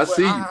 I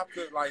see. I have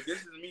to, like, this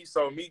is me.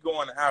 So me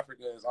going to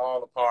Africa is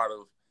all a part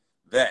of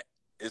that.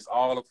 It's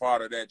all a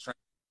part of that trend.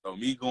 So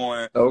me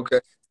going. Okay.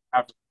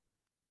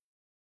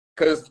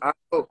 Because I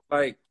hope,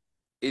 like,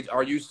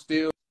 are you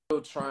still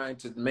trying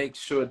to make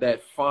sure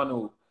that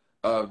funnel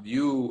of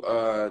you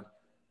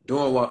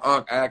doing what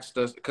Unc asked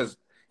us? Because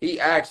he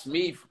asked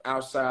me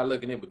outside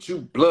looking in, but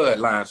you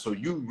bloodline, so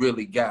you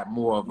really got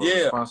more of a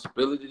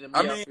responsibility than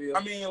me.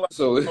 I mean, like,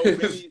 so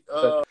me,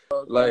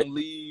 like, don't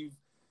leave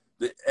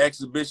the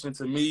exhibition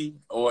to me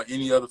or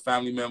any other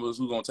family members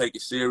who gonna take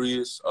it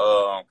serious.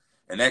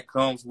 And that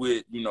comes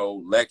with, you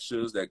know,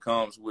 lectures. That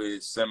comes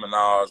with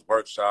seminars,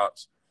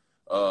 workshops.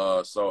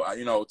 So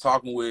you know,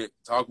 talking with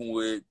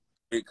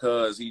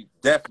because he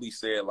definitely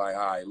said, like,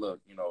 all right,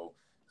 look, you know,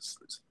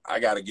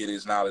 I got to get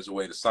his knowledge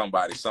away to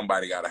somebody.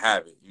 Somebody got to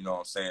have it. You know what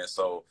I'm saying?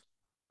 So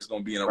it's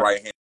going to be in the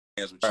right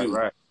hands with you.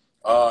 Right.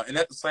 And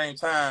at the same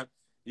time,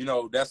 you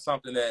know, that's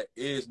something that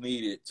is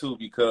needed too,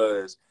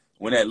 because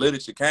when that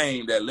literature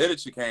came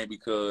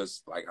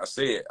because, like I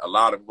said, a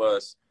lot of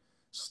us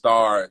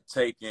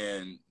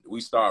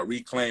we start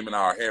reclaiming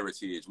our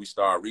heritage. We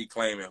start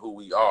reclaiming who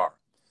we are.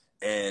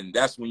 And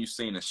that's when you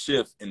seen a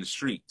shift in the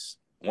streets.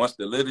 Once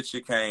the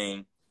literature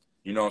came,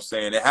 you know what I'm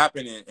saying? It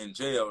happened in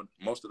jail.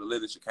 Most of the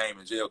literature came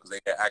in jail because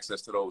they had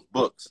access to those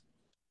books.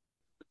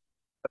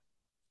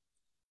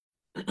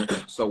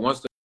 So once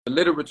the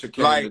literature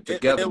came, like, the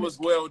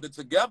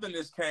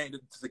togetherness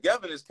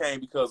came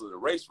because of the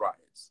race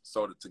riots.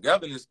 So the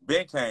togetherness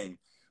then came,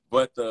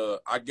 but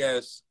I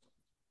guess.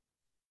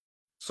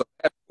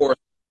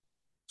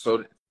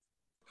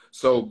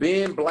 So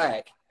being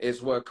black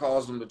is what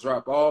caused them to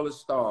drop all the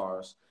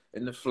stars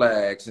and the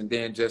flags and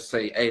then just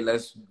say, hey,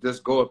 let's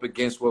just go up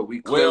against what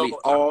we clearly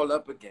all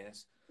up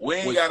against,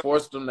 which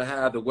forced them to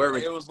have to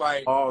worry. It was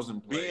like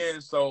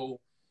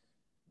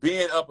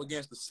being up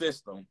against the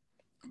system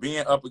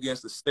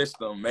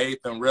made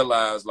them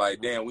realize, like,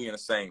 damn, we in the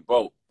same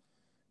boat.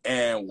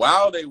 And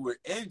while they were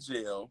in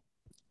jail,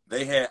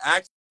 they had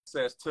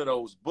access to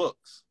those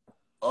books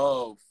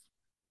of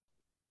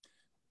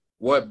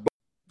what?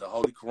 The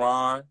Holy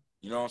Quran,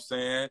 you know what I'm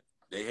saying?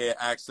 They had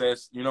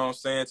access, you know what I'm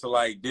saying, to,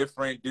 like,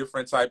 different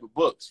type of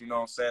books, you know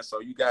what I'm saying?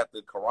 So you got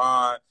the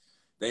Quran.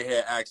 They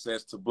had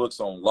access to books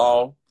on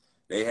law.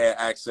 They had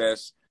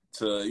access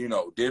to, you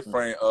know,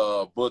 different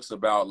books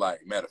about,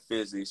 like,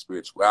 metaphysics,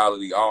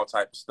 spirituality, all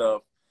type of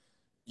stuff.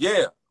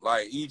 Yeah,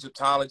 like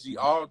Egyptology,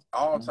 all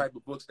type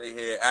of books they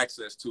had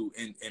access to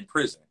in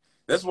prison.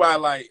 That's why,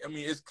 like, I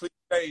mean, it's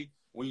cliche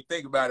when you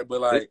think about it,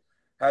 but, like,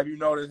 have you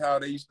noticed how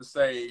they used to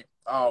say,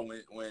 oh,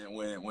 when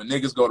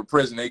niggas go to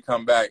prison, they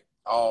come back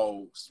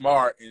all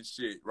smart and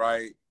shit,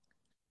 right?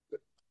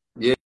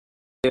 Yeah,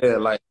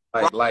 like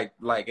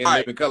in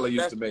Living Color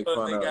used to make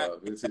fun of.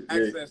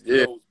 Access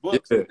to those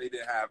books that they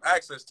didn't have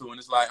access to, and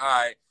it's like, all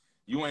right,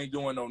 you ain't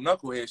doing no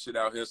knucklehead shit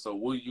out here, so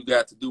what you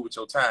got to do with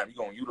your time? You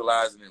gonna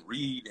utilize it and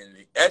read and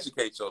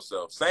educate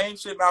yourself. Same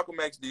shit Malcolm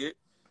X did.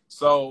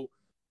 So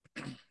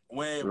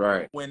when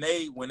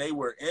they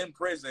were in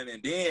prison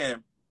and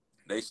then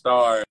they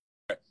started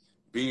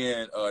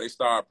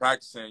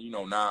practicing, you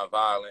know,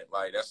 nonviolent.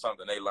 Like, that's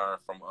something they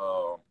learned from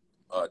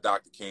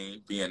Dr.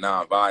 King, being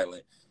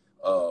nonviolent.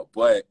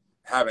 But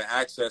having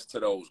access to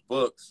those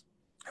books,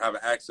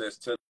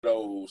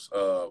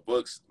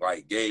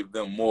 like, gave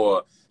them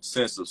more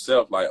sense of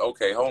self. Like,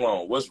 okay, hold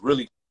on, what's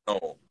really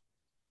going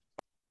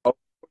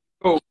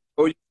on?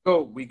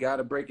 We got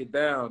to break it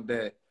down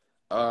that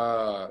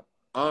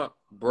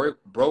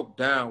broke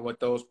down what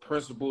those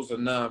principles of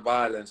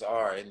nonviolence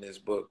are in this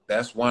book.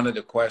 That's one of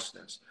the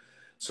questions.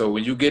 So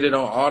when you get it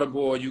on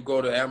Audible or you go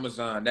to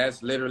Amazon,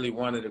 that's literally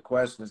one of the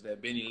questions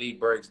that Benny Lee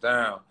breaks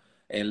down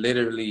and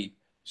literally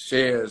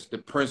shares the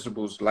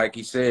principles. Like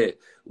he said,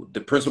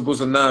 the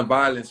principles of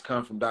nonviolence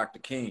come from Dr.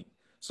 King.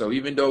 So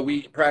even though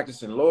we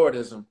practice in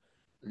Lordism,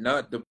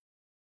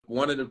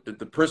 one of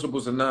the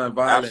principles of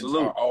nonviolence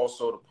are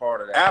also the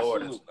part of that.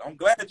 Absolutely. I'm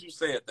glad you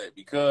said that,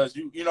 because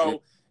you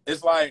know,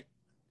 it's like,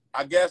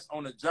 I guess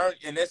on the journey,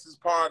 and this is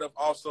part of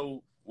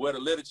also where the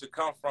literature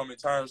comes from in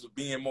terms of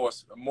being more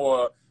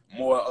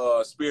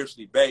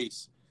spiritually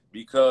based,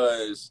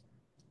 because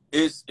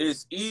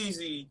it's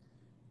easy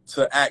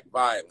to act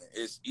violent.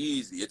 It's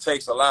easy. It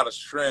takes a lot of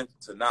strength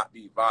to not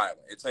be violent.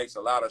 It takes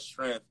a lot of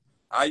strength.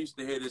 I used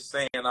to hear this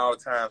saying all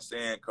the time,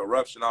 saying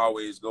corruption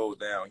always goes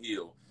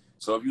downhill.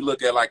 So if you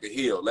look at like a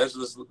hill, let's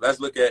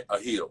look at a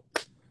hill.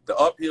 The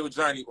uphill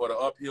journey or the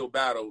uphill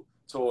battle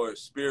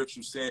towards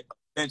spiritual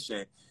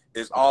ascension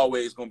is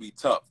always going to be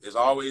tough. It's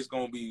always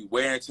going to be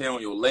wear and tear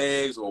on your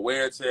legs, or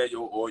wear and tear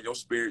your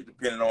spirit,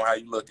 depending on how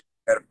you look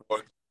at it.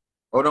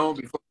 Hold on,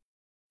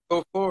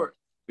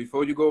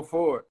 before you go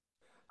forward,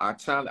 I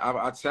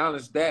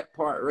challenge that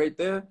part right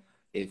there.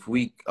 If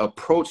we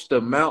approach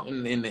the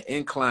mountain in the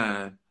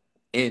incline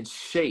in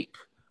shape,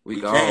 we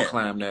can all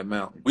climb that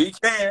mountain. We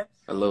can.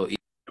 A little easy.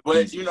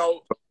 But, you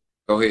know.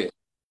 Go ahead.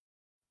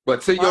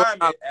 But to your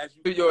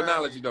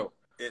analogy, though.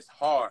 It's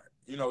hard.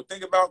 You know,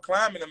 think about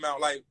climbing the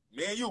mountain. Like,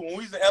 me and you, when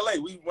we was in L.A.,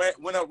 we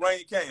went up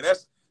Rainy Canyon.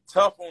 That's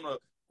tough on the,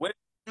 you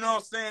know what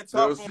I'm saying?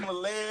 Tough on the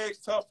legs,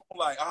 tough on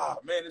like,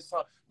 man, it's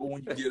tough. But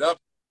when you get up,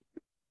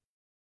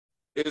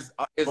 it's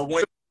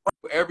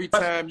every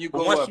time you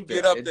go up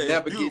there, it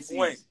never gets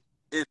easy.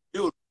 It's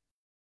beautiful.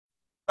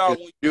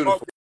 It's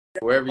beautiful.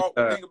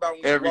 Think about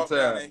when you walk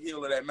down that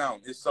hill of that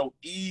mountain. It's so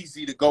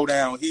easy to go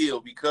downhill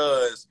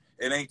because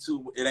it ain't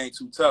too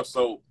tough.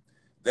 So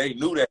they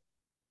knew that.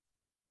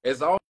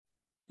 It's almost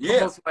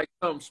like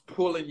something's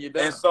pulling you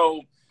down. And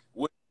so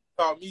what it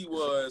taught me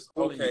was,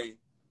 okay,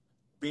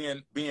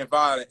 being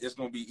violent, it's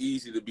gonna be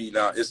easy to be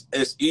now.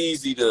 It's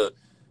easy to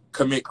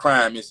commit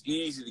crime. It's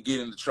easy to get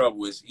into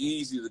trouble. It's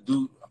easy to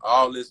do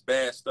all this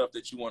bad stuff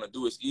that you want to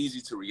do. It's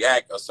easy to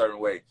react a certain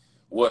way.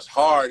 What's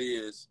hard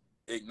is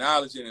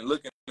acknowledging and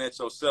looking at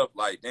yourself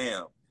like,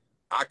 damn,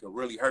 I could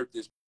really hurt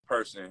this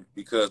person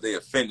because they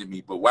offended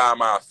me, but why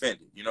am I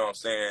offended? You know what I'm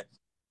saying?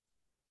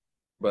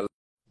 But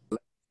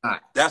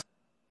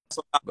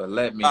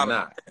let me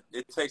not.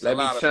 It takes a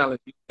lot of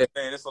challenge you.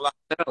 It's a lot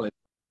of challenge.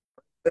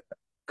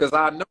 Because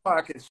I know I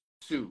can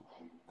shoot.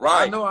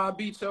 Right. I know I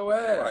beat your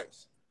ass. Right.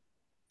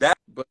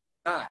 But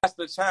that's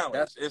the challenge.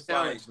 That's it's the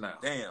challenge like, now.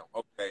 Damn,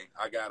 okay,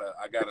 I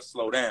gotta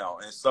slow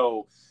down. And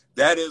so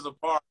that is a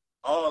part of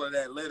all of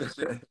that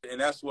literature.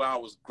 And that's why I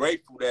was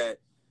grateful that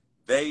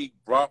they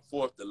brought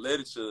forth the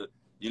literature,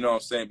 you know what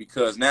I'm saying?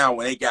 Because now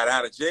when they got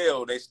out of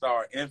jail, they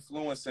start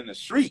influencing the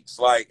streets.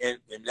 Like, and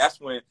that's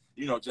when,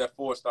 you know, Jeff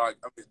Ford started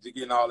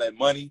getting all that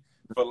money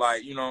for,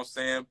 like, you know what I'm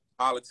saying,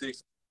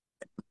 politics.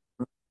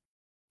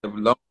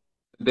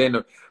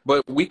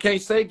 But we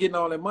can't say getting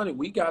all that money.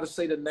 We got to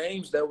say the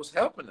names that was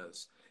helping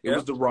us. It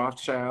was the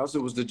Rothschilds.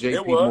 It was the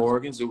J.P.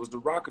 Morgans. It was the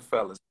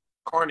Rockefellers,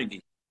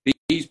 Carnegie.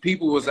 These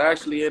people was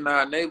actually in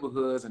our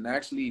neighborhoods and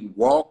actually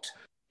walked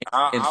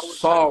and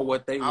saw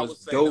what they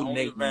was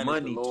donating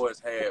money. The Lord's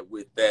had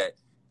with that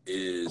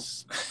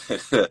is,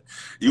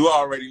 you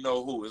already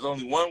know who. There's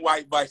only one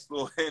white vice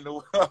lord in the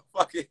world.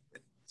 Fucking.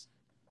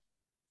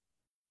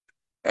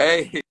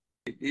 Hey,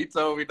 he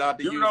told me not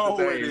to use the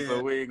name,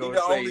 so we ain't gonna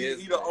say his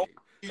name.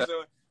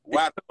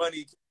 Why the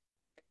money?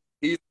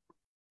 He's a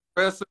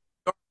professor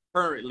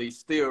currently,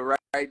 still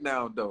right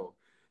now, though.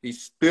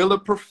 He's still a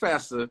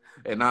professor,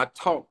 and I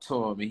talked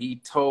to him, and he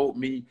told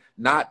me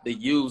not to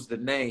use the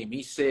name.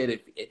 He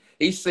said,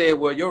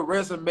 well, your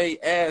resume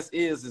as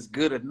is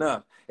good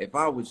enough. If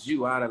I was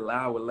you,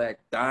 I would let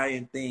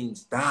dying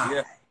things die.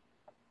 Yeah.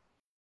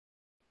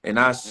 And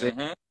I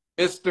said,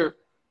 Mister,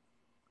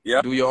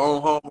 do your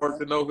own homework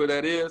to know who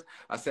that is.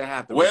 I said, I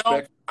have to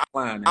respect the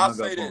line. I'll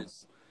say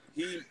this.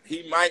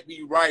 He might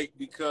be right,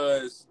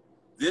 because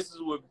this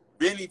is what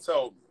Benny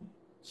told me.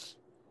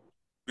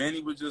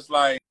 Benny was just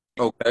like,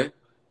 okay,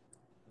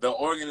 the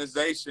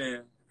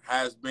organization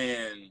has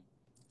been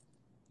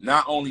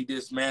not only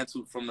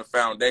dismantled from the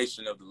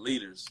foundation of the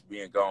leaders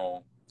being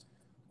gone,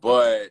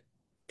 but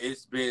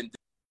it's been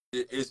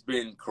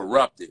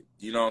corrupted.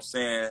 You know what I'm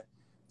saying?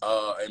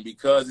 And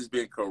because it's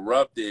been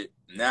corrupted,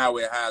 now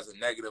it has a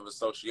negative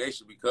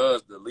association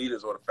because the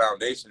leaders or the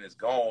foundation is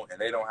gone and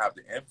they don't have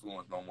the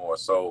influence no more.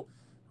 So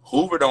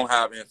Hoover don't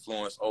have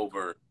influence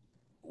over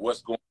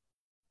what's going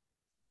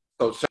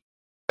on. So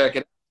check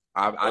it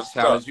out. I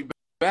challenge you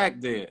back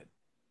then.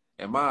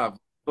 Am I a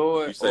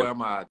lord or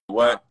am I a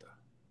doctor?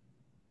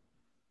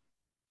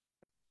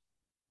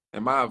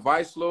 Am I a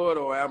vice lord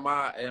or am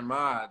I a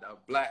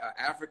black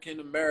African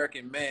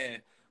American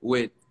man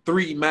with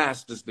 3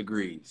 master's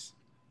degrees?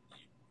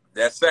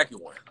 That second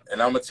one.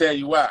 And I'm gonna tell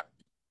you why.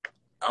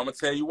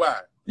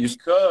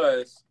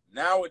 Because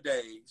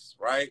nowadays,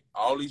 right,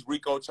 all these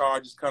RICO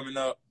charges coming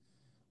up,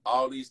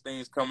 all these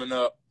things coming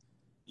up.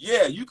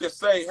 Yeah, you can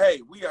say, hey,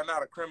 we are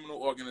not a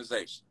criminal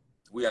organization.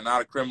 We are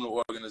not a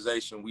criminal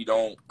organization. We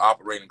don't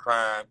operate in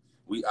crime.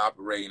 We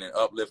operate in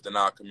uplifting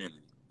our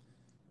community.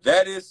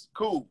 That is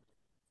cool.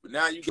 But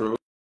now you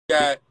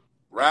got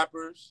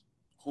rappers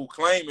who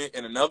claim it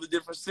in another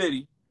different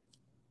city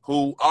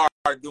who are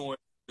doing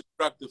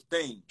destructive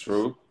things.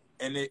 True.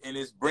 And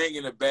it's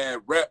bringing a bad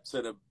rep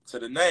to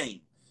the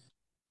name.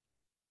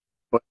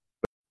 But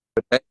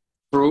that's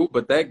true,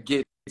 but that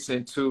gets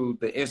into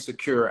the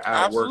insecure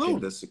outworking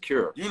the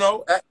secure. You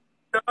know, it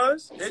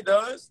does. You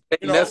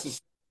know,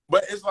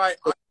 but it's like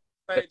at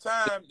the same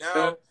time,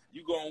 now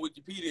you go on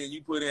Wikipedia and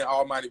you put in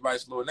Almighty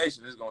Vice Lord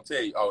Nation, it's gonna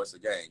tell you, oh, it's a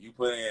gang. You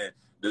put in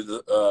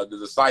the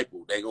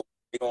disciple, they go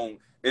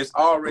it's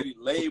already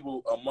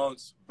labeled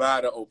amongst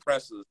by the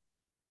oppressors.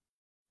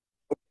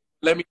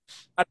 I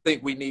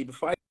think we need to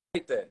fight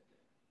that.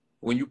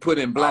 When you put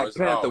in Black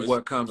Panther,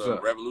 what comes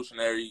up?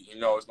 Revolutionary, you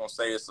know, it's gonna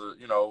say it's a,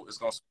 you know, it's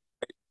gonna say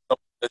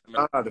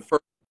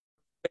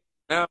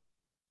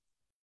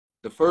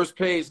the first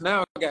page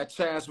now got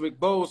Chadwick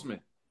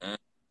Boseman. Mm.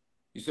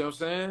 You see what I'm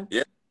saying?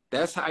 Yeah.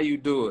 That's how you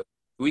do it.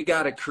 We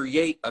gotta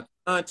create a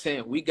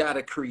content. We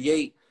gotta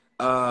create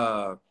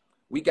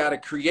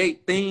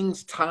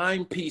things,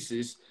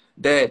 timepieces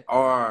that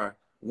are,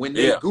 when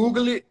they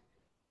Google it,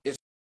 it's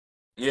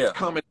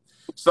coming.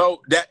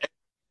 So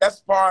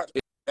that's part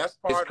of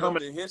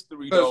the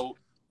history though,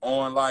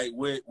 on like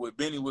what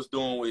Benny was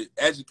doing with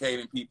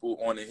educating people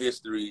on the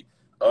history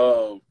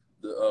of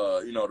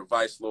the you know, the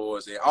vice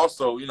lords, and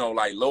also, you know,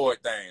 like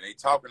Lord thing. They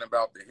talking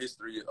about the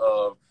history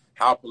of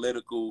how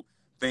political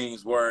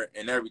things were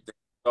and everything.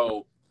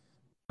 So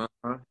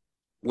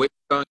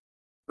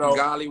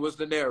Gali was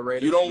the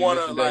narrator. You don't want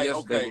to, like,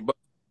 okay.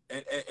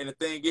 And the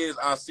thing is,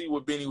 I see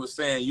what Benny was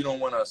saying. You don't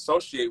want to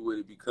associate with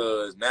it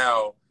because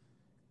now,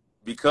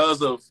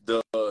 because of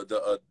the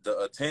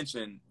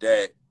attention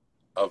that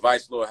a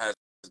vice lord has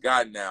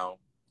gotten now,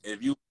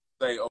 if you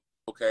say,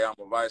 okay, I'm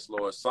a vice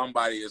lord,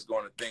 somebody is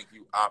going to think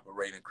you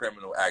operate in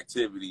criminal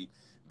activity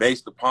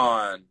based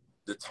upon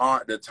the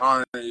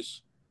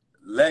tarnished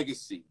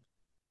legacy.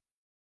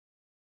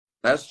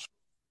 That's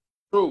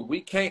true.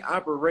 We can't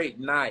operate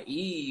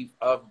naive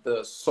of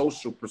the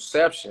social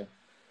perception.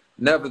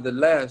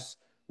 Nevertheless,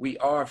 we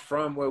are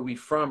from where we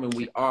from, and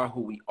we are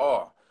who we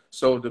are.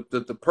 So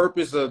the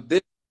purpose of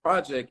this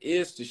project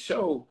is to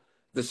show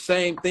the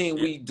same thing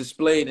we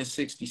displayed in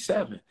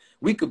 '67.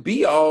 We could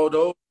be all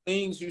those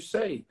things you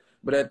say,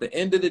 but at the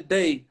end of the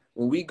day,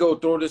 when we go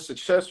through this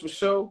successful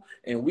show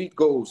and we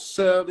go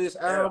sell this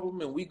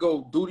album and we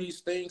go do these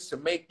things to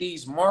make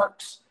these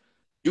marks,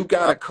 you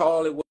gotta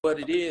call it what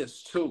it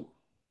is too.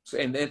 So,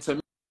 and to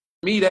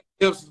me, that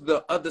gives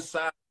the other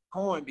side of the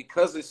coin,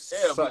 because it's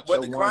such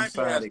a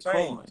one-sided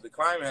coin. The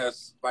climate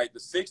has, like the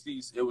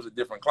 '60s, it was a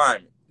different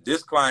climate.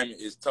 This climate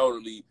is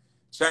totally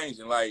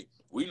changing. Like,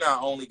 we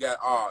not only got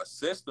our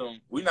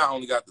system, we not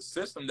only got the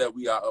system that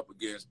we are up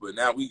against, but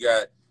now we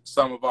got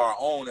some of our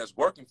own that's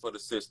working for the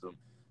system.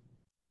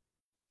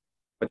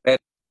 But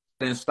that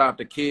didn't stop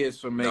the kids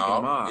from making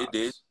mobs. It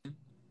did.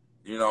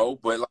 You know,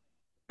 but like,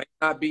 may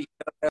not be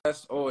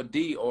S or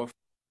D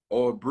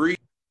or breeding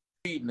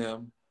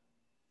them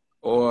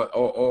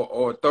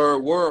or third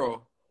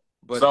world,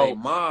 but so they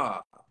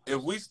mob.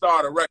 If we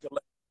start a record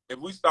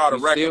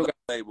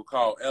label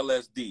called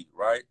LSD,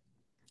 right?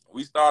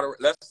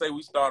 Let's say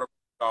we start a record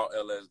called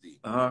LSD.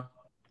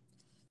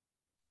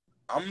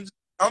 I'm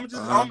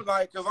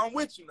like, cause I'm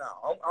with you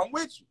now. I'm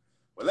with you.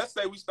 But let's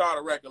say we start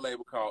a record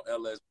label called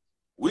LSD.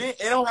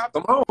 It don't have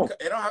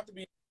to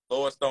be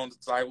Lord Stone's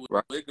Disciple.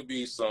 Right. It could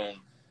be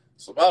some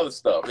other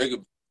stuff. It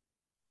could be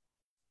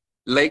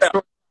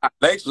Lakeshore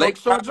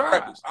Drive.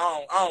 Records.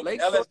 I don't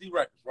LSD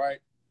Records, right?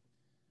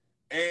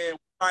 And we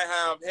might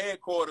have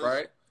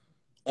headquarters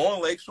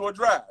on Lakeshore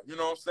Drive. You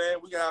know what I'm saying?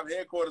 We can have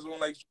headquarters on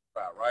Lakeshore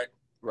Drive, right?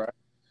 Right.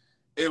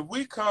 If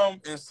we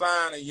come and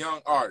sign a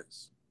young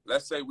artist,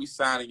 let's say we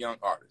sign a young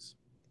artist,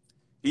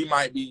 he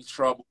might be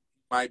trouble,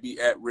 might be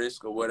at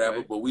risk or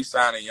whatever, but we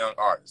sign a young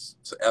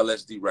artist to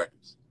LSD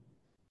Records.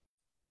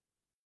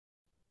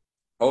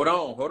 Hold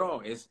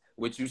on. Is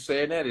what you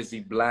saying that, is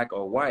he black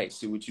or white?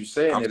 See, what you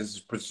saying that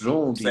is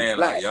presumed he's black.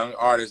 Like a young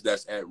artist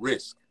that's at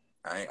risk.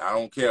 I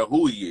don't care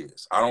who he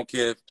is. I don't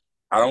care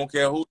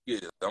who he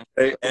is. I'm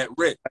at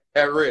risk.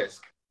 At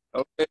risk.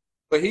 Okay.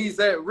 But he's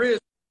at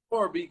risk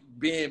for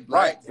being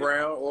black,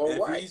 brown, or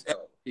white.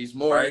 He's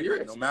more at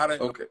risk. No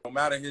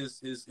matter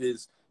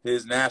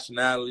his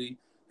nationality,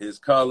 his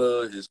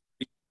color, his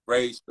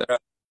race. All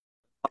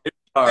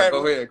right,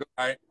 go ahead.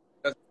 Right?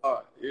 That's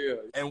hard. Yeah.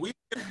 And we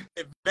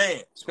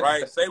advance,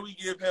 right? Say we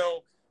give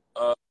him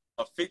a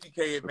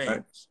 $50K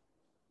advance.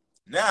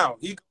 Right. Now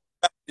he goes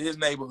back to his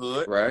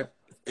neighborhood. Right.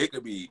 It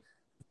could be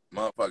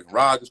motherfucking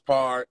Rogers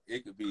Park.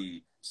 It could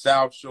be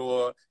South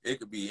Shore. It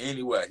could be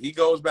anywhere. He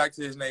goes back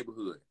to his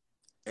neighborhood,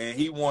 and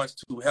he wants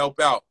to help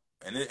out.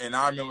 And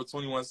I remember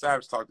 21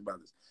 Savage talked about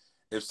this.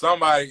 If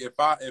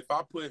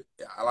I put,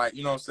 like,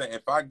 you know what I'm saying,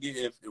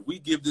 if we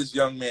give this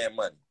young man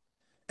money,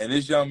 and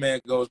this young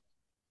man goes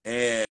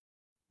and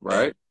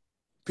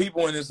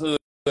people in this hood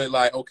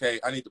like, okay,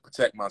 I need to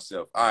protect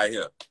myself. All right,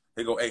 here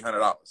go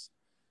 $800,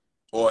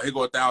 or here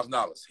go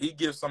 $1,000. He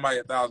gives somebody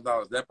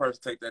 $1,000. That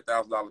person take that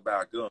 $1,000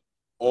 buy a gun,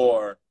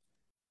 or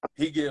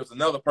he gives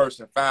another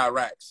person 5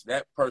 racks.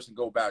 That person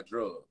go buy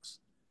drugs.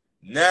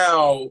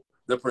 Now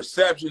the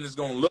perception is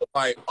gonna look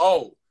like,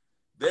 oh,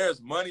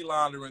 there's money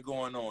laundering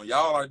going on.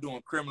 Y'all are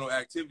doing criminal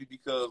activity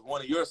because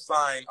one of your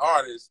signed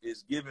artists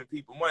is giving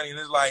people money. And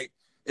it's like,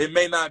 it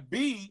may not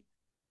be.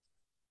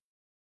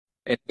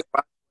 And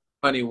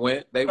money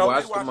went. They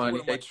watched the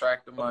money. They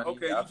tracked the money.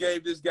 Okay, you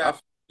gave this guy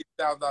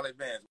 $50,000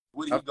 advance.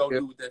 What did he go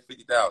do with that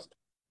 $50,000?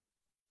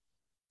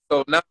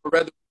 So now,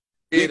 whether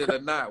we did it or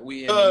not,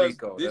 we in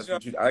RICO. That's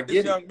what you. I get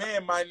this young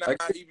man might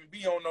not even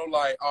be on no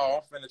like, oh,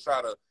 I'm finna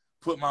try to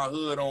put my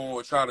hood on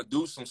or try to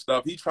do some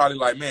stuff. He's probably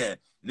like, man,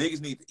 niggas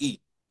need to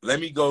eat. Let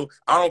me go.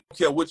 I don't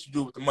care what you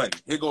do with the money.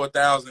 Here go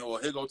 1,000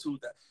 or here go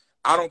 2,000.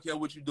 I don't care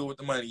what you do with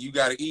the money. You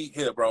gotta eat.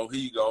 Here, bro.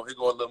 Here you go. Here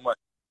go a little money.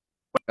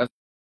 But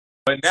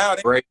now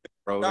they great,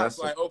 bro. That's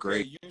like,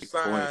 okay, you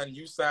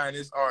sign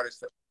this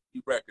artist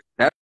record.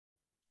 That's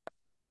a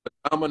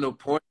phenomenal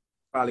point.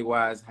 Probably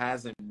why it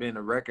hasn't been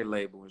a record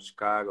label in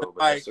Chicago,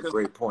 but that's a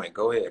great point.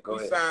 Go ahead.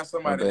 We signed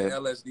somebody to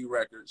LSD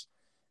Records,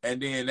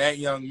 and then that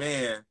young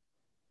man,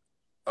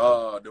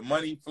 the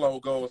money flow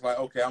goes like,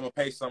 okay, I'm gonna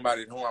pay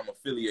somebody who I'm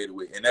affiliated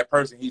with, and that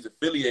person he's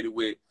affiliated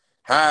with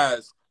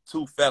has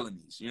 2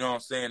 felonies. You know what I'm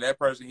saying? That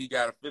person he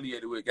got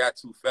affiliated with got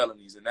 2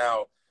 felonies, and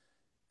now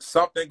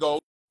something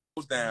goes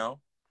down.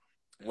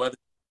 Whether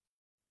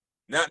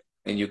now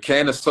and you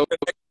can't associate,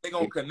 they're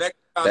gonna connect.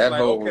 That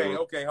like,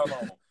 okay, hold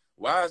on.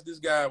 Why is this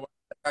guy? Why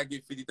I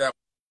get 50,000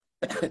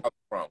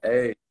 from?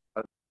 Hey,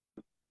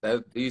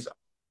 these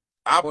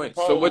points.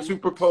 So what you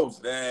propose?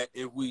 That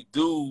if we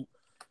do,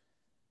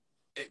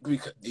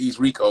 these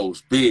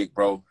RICOs big,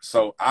 bro.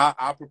 So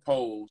I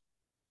propose.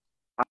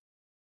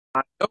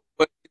 I know,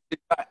 but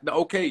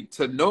okay,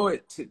 to know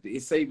it,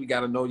 say we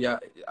gotta know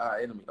our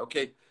enemy.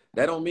 Okay,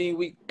 that don't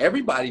mean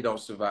everybody don't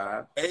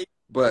survive,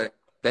 but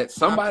that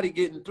somebody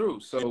getting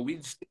through. So we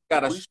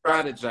gotta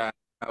strategize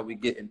how we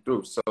getting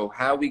through. So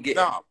how we get.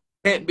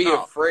 Can't be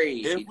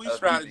afraid. If we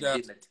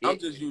strategize, I'm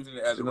just using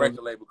it as a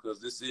record label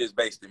because this is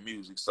based in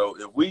music. So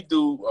if we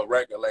do a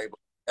record label,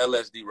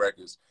 LSD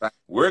Records,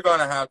 we're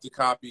gonna have to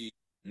copy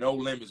No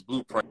Limits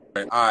blueprint.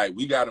 All right,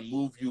 we got to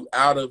move you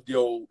out of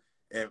that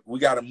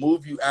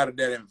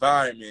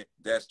environment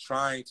that's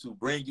trying to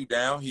bring you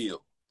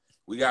downhill.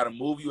 We got to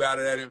move you out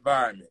of that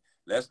environment.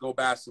 Let's go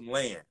buy some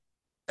land.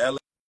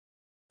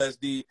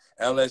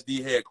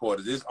 LSD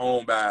headquarters is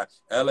owned by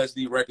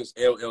LSD Records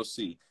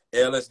LLC.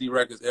 LSD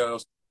Records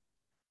LLC.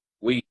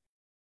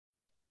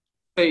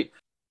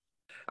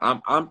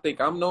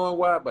 I'm knowing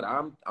why, but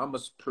I'm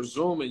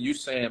presuming you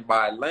saying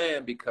buy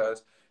land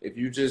because if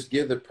you just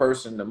give the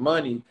person the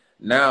money,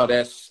 now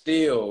that's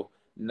still,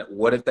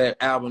 what if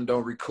that album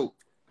don't recoup?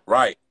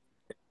 Right.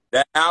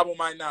 That album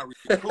might not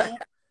recoup.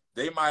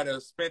 They might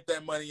have spent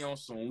that money on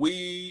some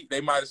weed.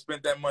 They might have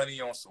spent that money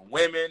on some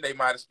women. They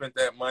might have spent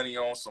that money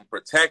on some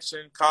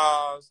protection,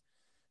 cars.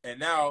 And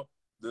now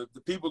the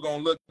people going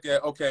to look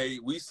at, okay,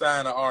 we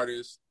signed an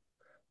artist.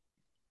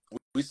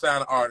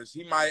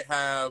 He might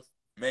have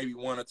maybe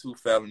 1 or 2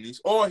 felonies,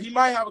 or he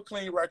might have a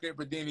clean record,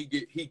 but then he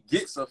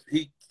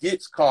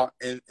gets caught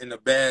in a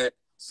bad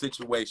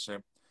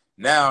situation.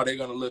 Now they're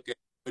gonna look at,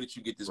 where did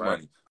you get this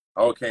money?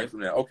 Okay, from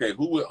there. Okay,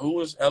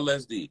 who is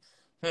LSD?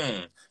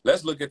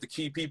 Let's look at the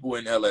key people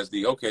in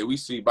LSD. Okay, we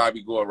see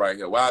Bobby Gore right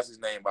here. Why is his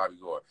name Bobby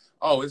Gore?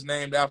 Oh, it's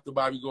named after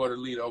Bobby Gore, the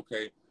leader.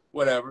 Okay,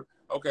 whatever.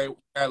 Okay, we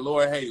got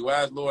Lord Haiti.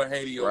 Why is Lord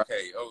Haiti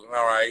okay? Oh,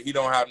 all right, he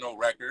don't have no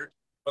record.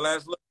 But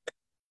let's look.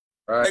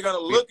 They're going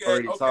to look at,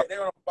 they're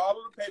going to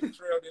follow the paper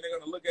trail, then they're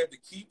going to look at the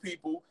key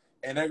people,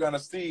 and they're going to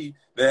see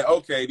that,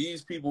 okay,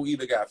 these people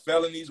either got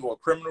felonies or a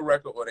criminal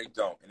record or they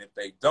don't. And if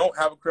they don't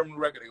have a criminal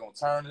record, they're going to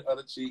turn the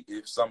other cheek.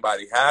 If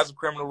somebody has a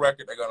criminal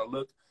record, they're going to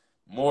look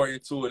more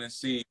into it and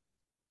see.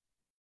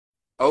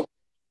 Okay.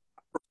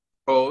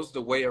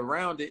 The way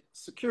around it,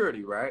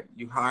 security, right?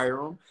 You hire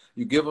them,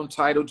 you give them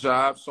title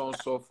jobs, so on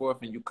and so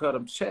forth, and you cut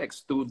them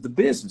checks through the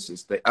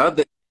businesses. The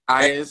other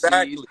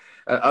INCs,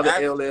 other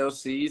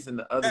LLCs, and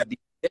the other.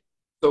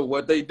 So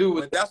what they do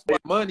with that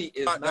money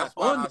is not. That's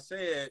why I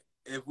said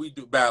if we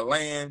do buy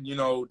land,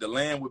 the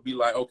land would be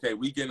like, okay,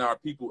 we getting our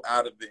people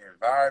out of the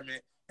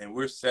environment, and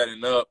we're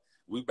setting up.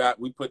 We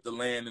put the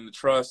land in the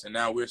trust, and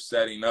now we're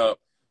setting up.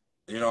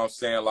 You know what I'm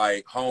saying,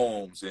 like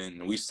homes,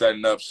 and we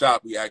setting up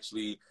shop. We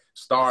actually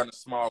starting a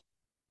small.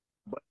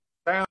 But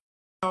sound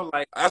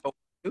like I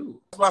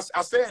do. That's why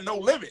I said No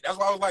Limit. That's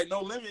why I was like,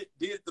 No Limit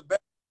did the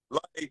best.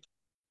 Like.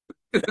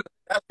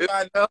 That's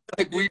why I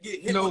like we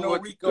get hit with no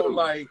RICO.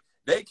 Like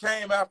they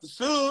came after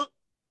Suge.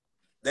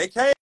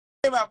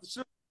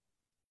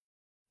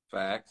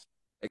 Facts.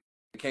 They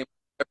came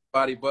after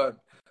everybody,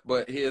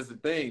 but here's the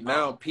thing.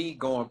 Now P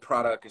going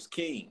product is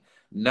king.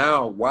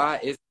 Now why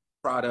is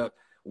product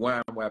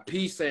when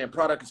P saying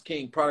product is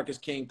king, product is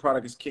king,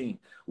 product is king?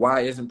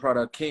 Why isn't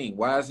product king?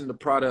 Why isn't the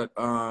product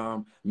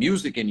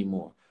music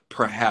anymore?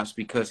 Perhaps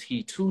because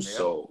he too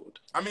sold.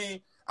 I mean,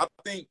 I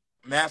think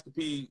Master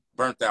P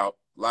burnt out.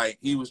 Like,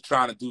 he was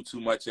trying to do too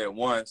much at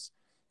once,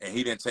 and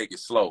he didn't take it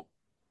slow.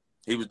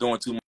 He was doing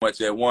too much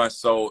at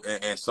once,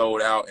 and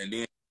sold out, and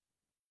then.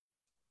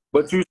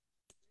 But you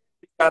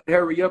got to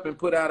hurry up and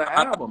put out an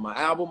album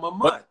a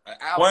month, an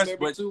album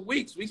every 2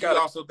 weeks. We got to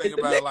also think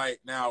about it like,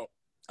 now,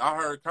 I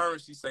heard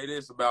Currency say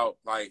this about,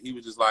 like, he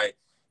was just like,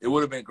 it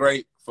would have been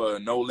great for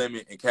No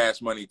Limit and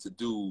Cash Money to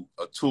do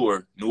a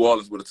tour. New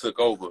Orleans would have took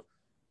over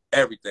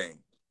everything.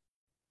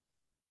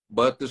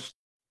 But the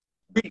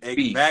street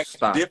beef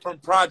stopped.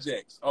 Different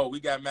projects. Oh, we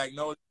got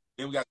Magnolia,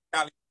 then we got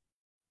Cali.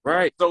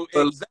 Right. So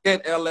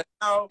exactly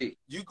now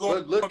you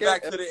go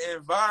back to the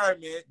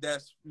environment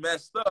that's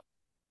messed up.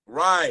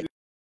 Right.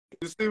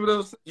 You see what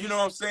I'm saying? You know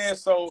what I'm saying?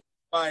 So,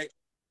 like,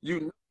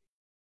 you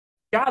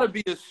gotta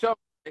be a show.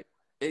 Right?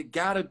 It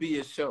gotta be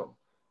a show.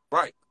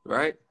 Right.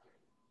 Right.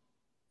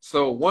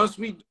 So once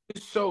we do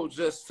this show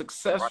just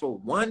successful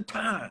one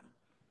time,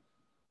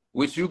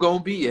 which you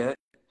gonna be at.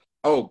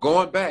 Oh,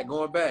 going back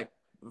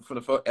for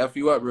the F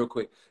you up real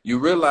quick. You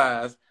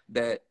realize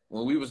that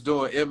when we was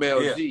doing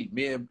MLG,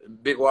 me and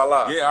Big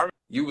Walla,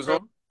 you was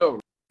on the show,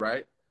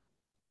 right?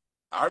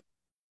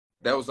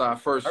 That was our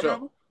first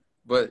show.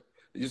 But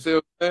you see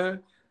what I'm saying?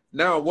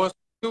 Now, once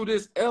we do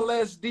this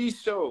LSD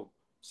show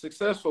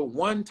successful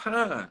one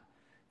time,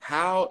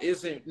 how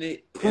isn't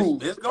it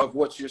proof of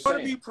what you're saying? It's going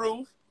to be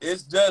proof.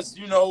 It's just,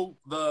 you know,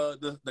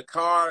 the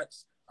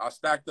cards are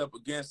stacked up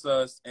against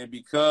us, and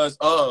because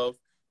of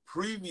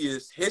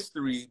previous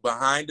history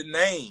behind the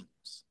names.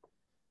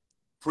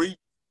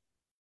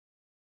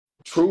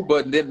 True,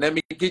 but then let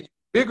me give you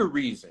bigger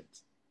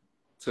reasons.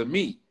 To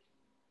me,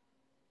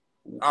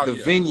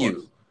 the venue.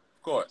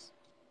 Of course.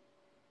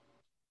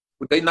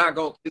 They not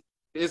going.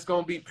 It's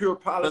going to be pure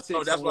politics.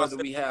 So that's why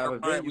we have a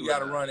venue. We got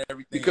to run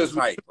everything because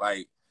tight,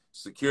 like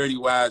security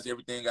wise,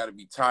 everything got to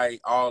be tight,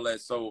 all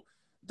that. So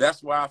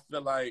that's why I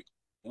feel like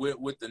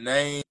with the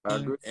name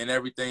and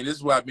everything, this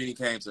is why Benny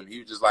came to me. He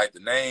was just like,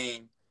 the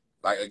name,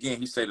 like, again,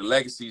 he said the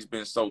legacy's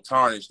been so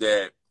tarnished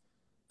that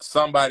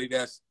somebody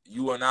that's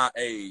you and our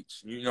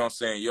age, you know what I'm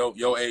saying,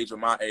 your age or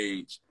my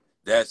age,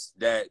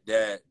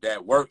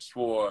 that works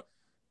for,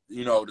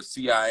 you know, the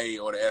CIA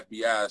or the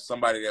FBI,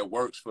 somebody that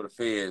works for the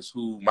feds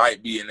who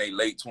might be in their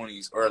late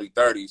 20s, early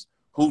 30s,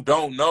 who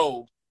don't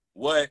know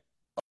what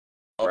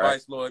a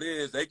vice lord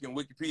is. They can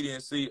Wikipedia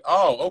and see,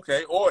 oh,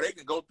 okay, or they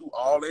can go through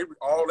all they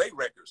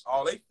records,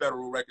 all they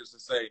federal records,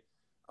 and say,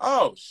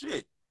 oh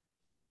shit,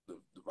 the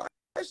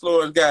vice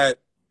lord's got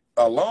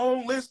a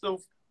long list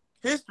of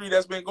history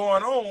that's been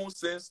going on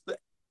since the.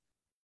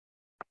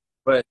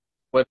 But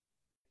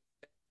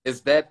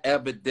is that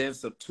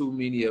evidence of too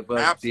many of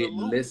us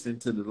didn't listen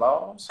to the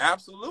laws?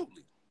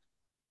 Absolutely.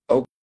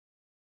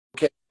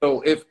 Okay,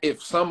 so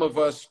if some of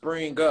us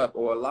spring up,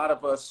 or a lot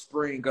of us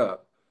spring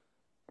up,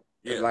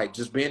 like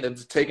just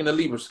taking the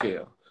Libra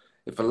scale,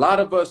 if a lot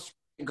of us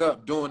spring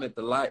up doing it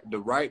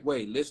the right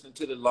way, listening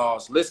to the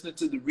laws, listening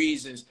to the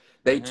reasons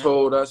they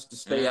told us to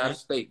stay out of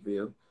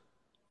Stateville,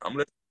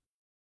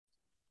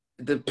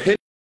 the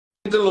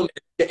pendulum,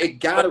 it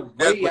got to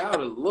weigh out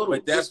a little.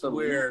 But that's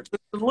where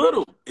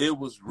it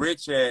was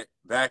rich at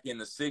back in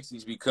the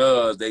 60s,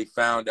 because they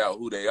found out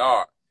who they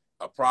are.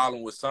 A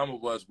problem with some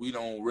of us, we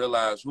don't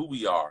realize who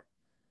we are.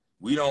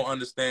 We don't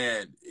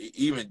understand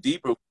even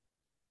deeper.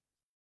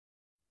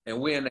 And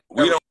we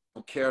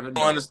don't care to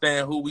know.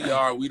 Understand who we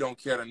are. We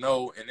don't care to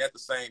know. And at the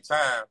same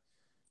time,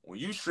 when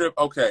you strip,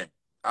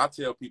 I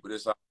tell people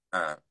this all the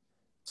time.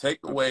 Take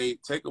away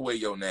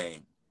your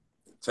name.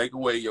 Take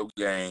away your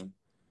gang.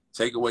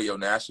 Take away your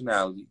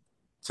nationality.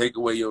 Take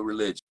away your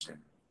religion.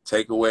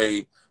 Take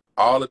away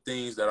all the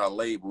things that are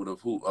labeled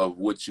of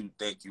what you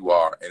think you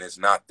are, and it's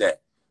not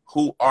that.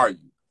 Who are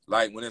you?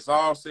 Like, when it's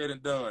all said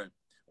and done,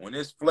 when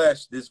this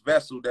flesh, this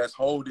vessel that's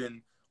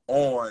holding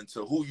on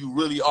to who you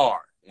really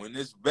are, when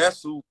this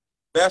vessel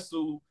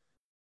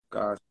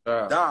die,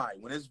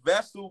 when this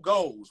vessel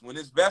goes, when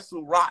this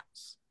vessel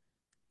rots,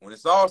 when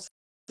it's all said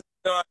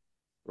and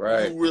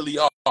done, you really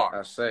are.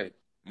 I say.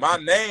 My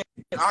name,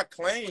 I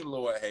claim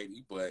Lord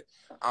Haiti, but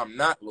I'm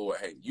not Lord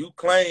Haiti. You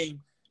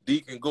claim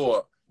Deacon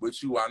Gore,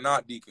 but you are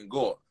not Deacon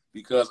Gore,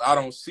 because I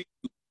don't see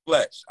you in the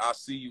flesh. I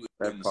see you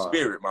in the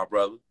spirit, my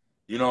brother.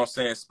 You know what I'm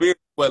saying? Spirit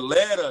is what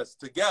led us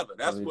together.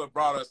 That's what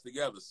brought us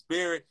together.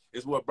 Spirit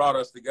is what brought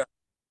us together.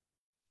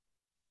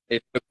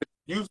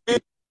 You feel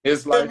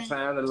It's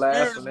lifetime to last.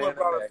 Spirit is what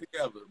brought us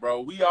together,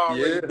 bro. We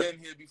already been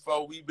here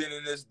before. We've been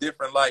in this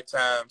different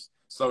lifetimes.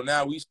 So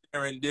now we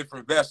sharing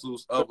different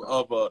vessels of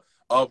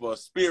a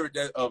spirit,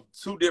 of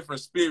two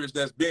different spirits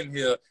that's been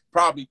here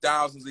probably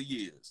thousands of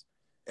years.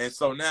 And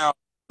so now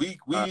we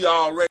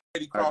already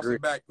crossing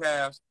back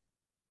paths.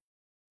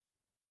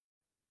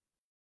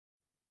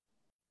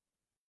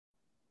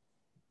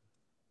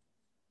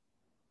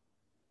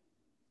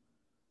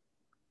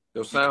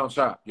 Your sound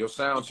chop. Can you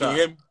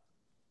hear me?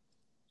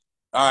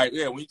 All right,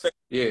 when you take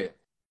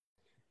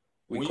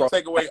when you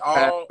take away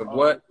all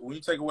when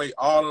you take away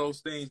all of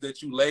those things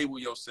that you label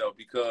yourself,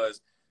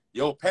 because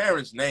your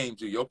parents named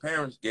you, your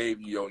parents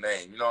gave you your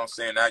name. You know what I'm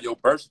saying? Now your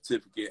birth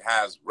certificate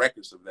has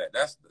records of that.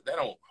 That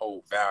don't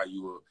hold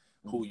value of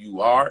who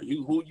you are.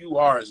 Who you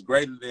are is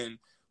greater than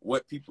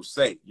what people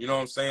say. You know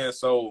what I'm saying?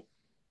 So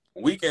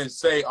we can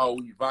say, oh,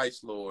 we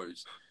vice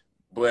lords,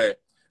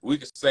 but we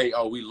can say,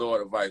 oh, we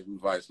lord of vice, we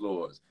vice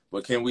lords.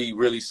 But can we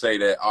really say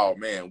that, oh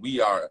man, we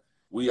are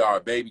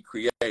baby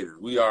creators.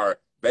 We are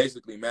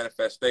basically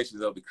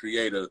manifestations of the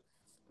Creator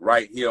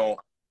right here on,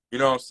 you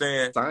know what I'm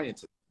saying?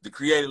 Science. The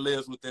Creator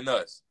lives within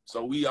us.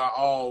 So we are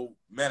all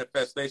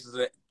manifestations of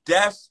that.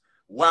 That's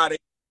why they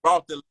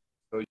brought the...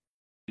 So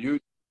you're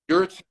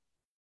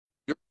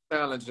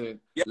challenging,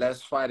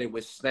 let's fight it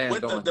with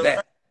stand on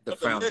that, the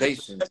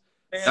foundation.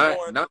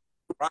 Not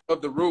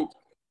of the root.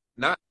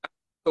 Not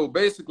so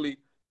basically,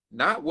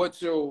 not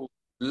what your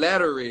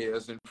letter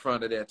is in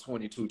front of that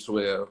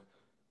 2212,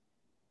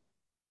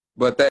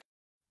 but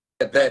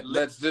that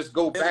let's just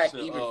go back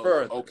even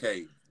further.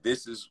 Okay,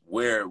 this is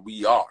where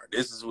we are.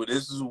 This is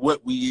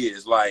what we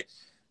is. Like,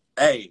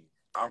 hey,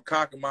 I'm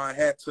cocking my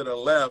hat to the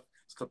left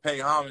to pay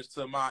homage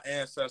to my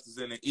ancestors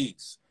in the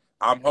East.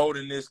 I'm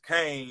holding this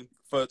cane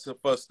for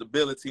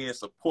stability and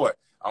support.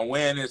 I'm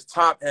wearing this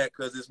top hat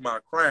because it's my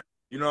crown.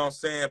 You know what I'm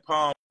saying?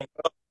 Palms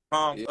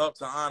up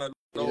to honor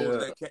those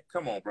that can't.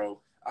 Come on,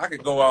 bro. I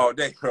could go all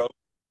day, bro.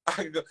 I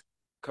could go.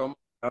 Come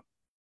on.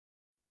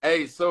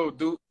 Hey, so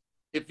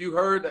if you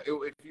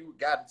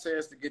got a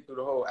chance to get through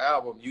the whole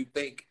album, you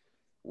think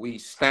we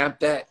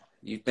stamped that?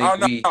 You think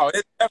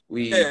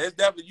it's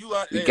definitely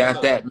we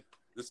got that.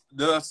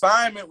 The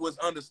assignment was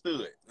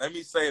understood. Let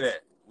me say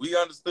that. We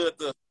understood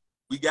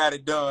we got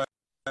it done.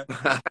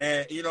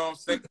 And you know what I'm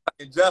saying?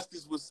 And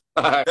justice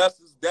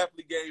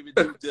definitely gave it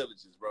due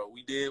diligence, bro.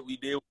 We gave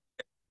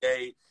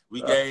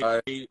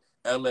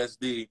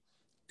LSD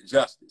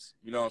justice.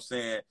 You know what I'm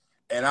saying?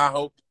 And I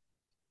hope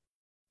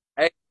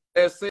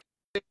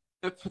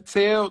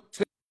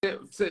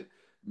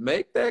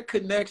make that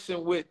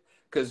connection with,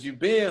 because you're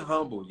being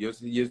humble. You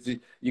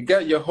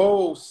got your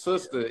whole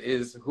sister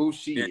is who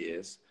she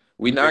is.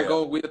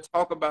 We'll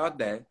talk about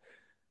that.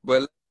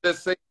 But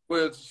let's just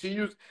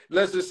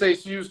say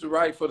she used to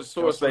write for the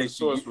source. The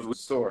source was the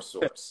source.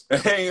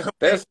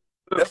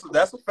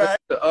 That's a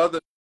fact. The other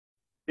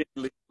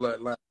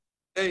bloodline.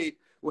 Hey,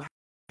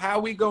 how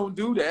we gonna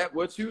do that?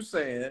 What you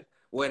saying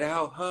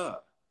without her?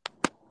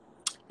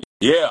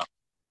 Yeah.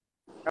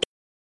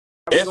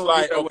 It's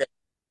like, okay.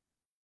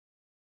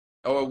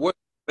 Or what?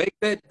 Make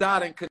that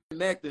dot and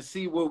connect and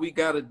see what we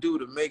got to do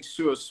to make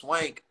sure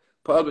Swank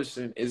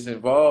Publishing is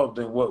involved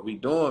in what we're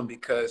doing,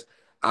 because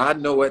I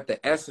know at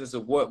the essence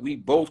of what we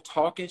both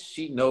talking,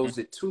 she knows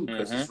it too,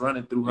 because it's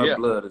running through her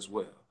blood as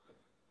well.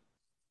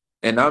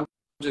 And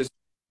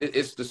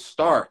it's the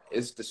start.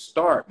 It's the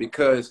start,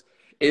 because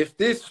if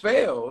this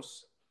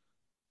fails,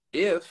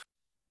 if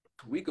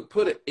we could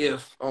put an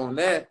if on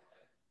that,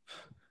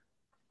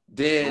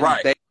 then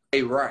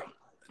they right.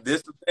 This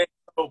is the thing,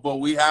 but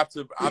we have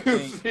to, I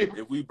think,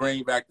 if we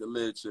bring back the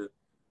literature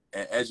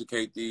and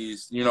educate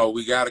these, you know,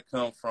 we got to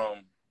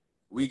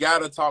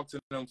talk to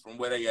them from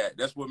where they at.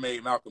 That's what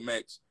made Malcolm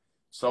X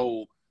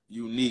so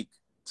unique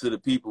to the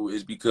people,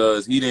 is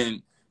because he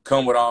didn't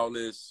come with all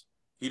this.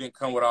 He didn't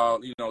come with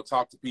all, you know,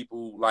 talk to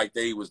people like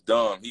they was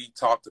dumb. He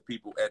talked to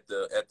people at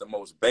the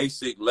most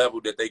basic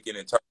level that they can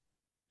interpret.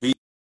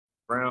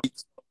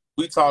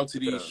 We talk to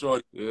these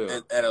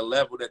shorties at a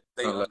level that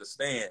they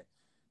understand.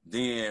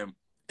 Then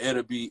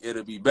it'll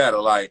be better.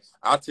 Like,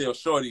 I tell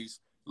shorties,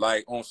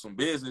 like, on some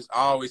business,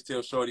 I always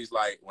tell shorties,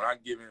 like, when I'm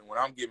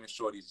giving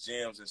shorties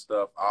gems and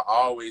stuff, I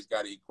always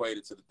got to equate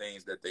it to the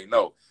things that they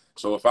know.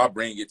 So if I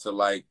bring it to,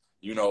 like,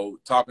 you know,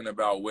 talking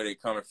about where they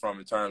coming from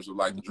in terms of,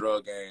 like, the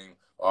drug game,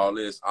 all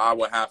this, I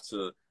would have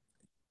to.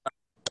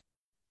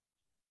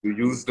 You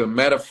use the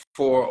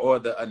metaphor or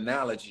the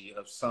analogy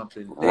of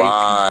something.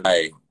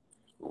 Right.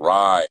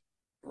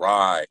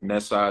 And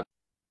that's our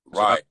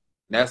job.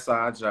 That's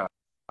our job.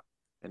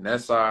 And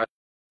that's our.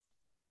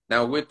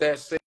 Now, with that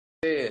said,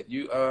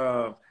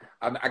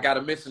 I got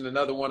to mention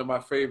another one of my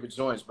favorite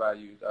joints by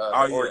you,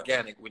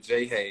 Organic with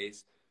Jay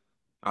Hayes.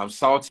 I'm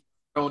salty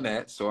on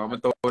that, so I'm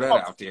going to throw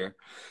that out there.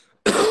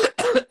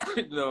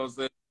 You know what I'm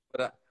saying?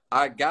 But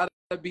I got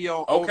to be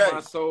on My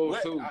Soul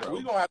too, bro.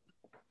 We gonna have to...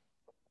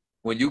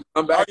 When you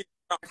come back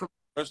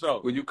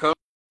when you come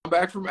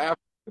back from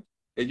Africa,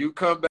 and you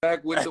come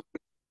back with the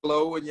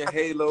glow and your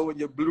halo and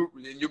your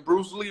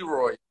Bruce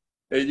Leroy,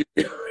 and you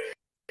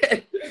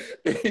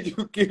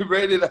get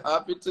ready to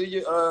hop into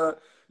your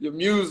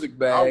music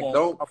bag.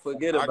 Don't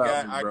forget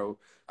about me, bro.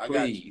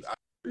 Please.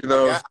 You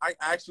know, I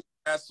actually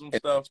got some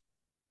stuff.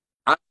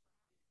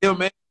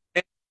 Him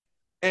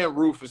and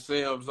Rufus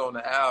Sims on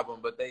the album,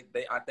 but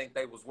I think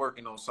they was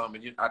working on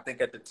something. I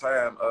think at the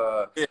time,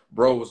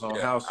 bro was on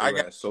house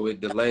arrest, so it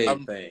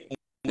delayed things.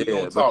 We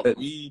gonna talk.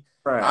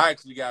 I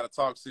actually got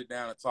to sit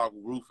down and talk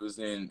with Rufus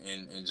and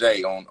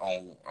Jay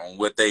on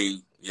what they.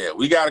 Yeah,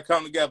 we got to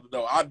come together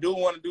though. I do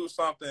want to do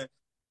something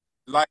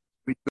like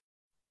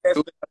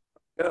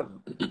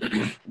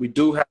we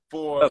do have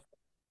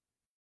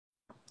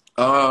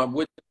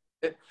with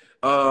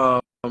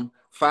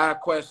 5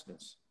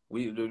 questions.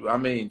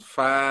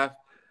 5.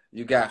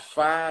 You got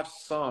 5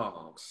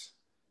 songs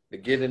to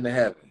get into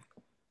heaven.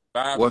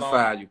 5 what songs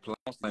 5 you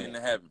playing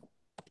into heaven?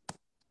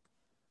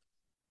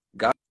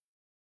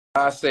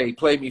 I say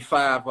play me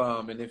 5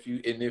 and if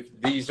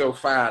these are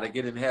 5 to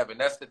get in heaven.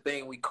 That's the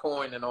thing we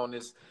coining on the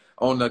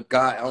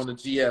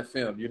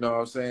GFM, you know what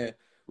I'm saying?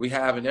 We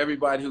having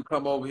everybody who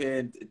come over here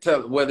and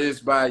tell whether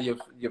it's by your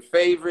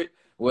favorite,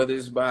 whether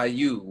it's by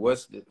you.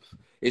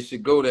 It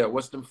should go there.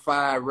 What's them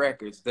 5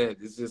 records that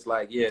it's just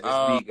like, yeah,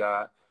 this me,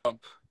 God.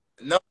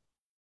 No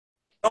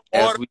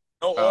As order, we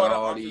no order.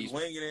 I'm these just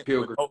winging it.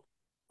 pilgrims. No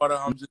order.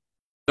 I'm just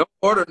no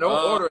order at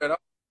all.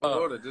 No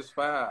order, just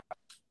 5.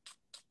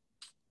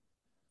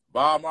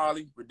 Bob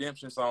Marley,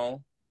 Redemption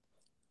Song.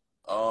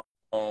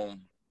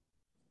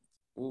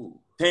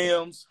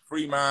 Tim's,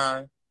 Free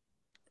Mind.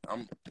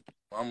 I'm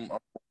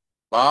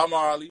Bob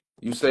Marley.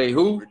 You say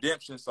who?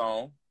 Redemption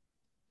Song.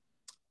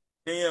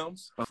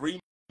 Tim's, Free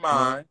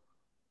Mind.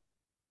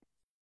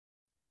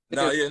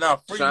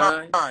 Free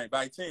Shine. Mind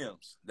by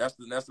Tim's. That's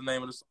the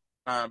name of the song.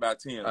 Mind by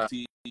Tim's.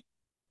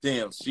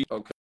 Tim's.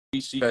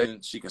 She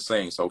can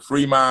sing. So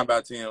Free Mind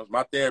by Tim's.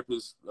 My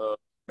therapist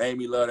made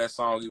me love that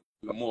song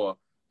even more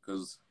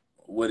because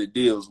what it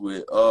deals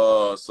with.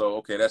 So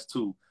okay, that's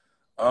 2.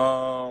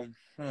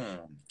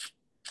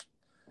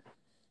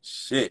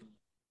 Shit.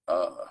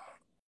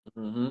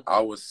 I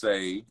would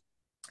say,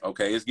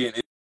 okay, it's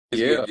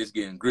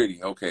getting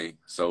gritty. Okay,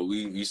 so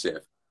we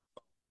said,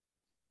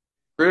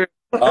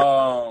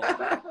 I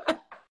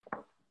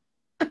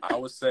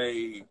would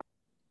say,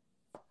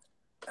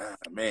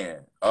 man,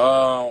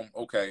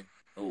 okay,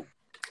 oh,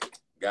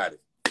 got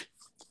it.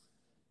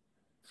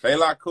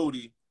 Fela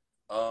Kuti,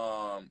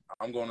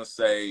 I'm gonna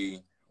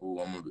say,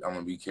 I'm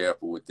gonna be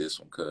careful with this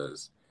one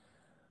because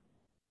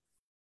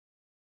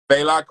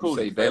Fela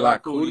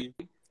Kuti.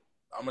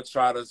 I'm gonna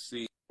try to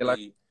see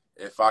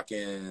if I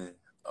can,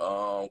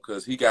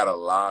 cause he got a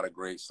lot of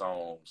great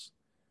songs.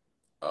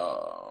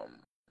 I'm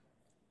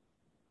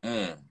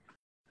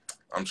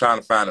trying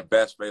to find the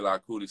best Fela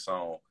Kuti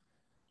song.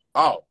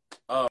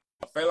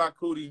 Fela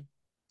Kuti.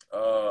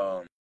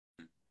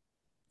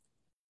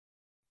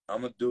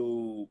 I'm gonna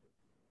do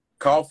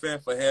 "Coffin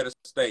for Head of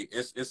State."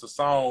 It's a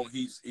song.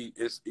 He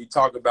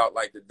talked about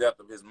like the death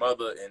of his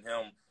mother and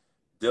him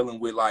dealing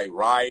with like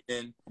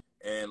rioting.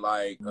 And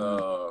like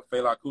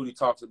Fela Kuti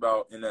talks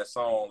about in that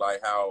song,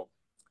 like how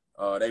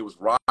they was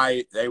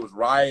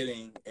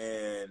rioting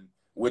and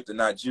with the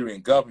Nigerian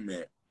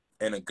government,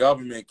 and the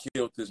government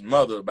killed his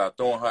mother by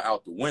throwing her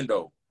out the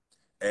window,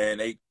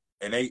 and they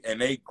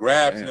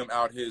grabbed him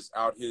out his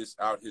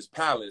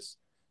palace.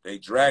 They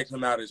dragged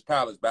him out his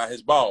palace by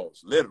his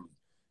balls, literally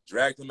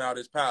dragged him out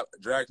his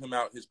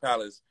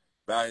palace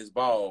by his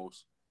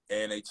balls,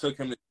 and they took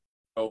him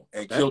to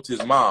and killed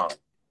his mom.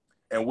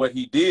 And what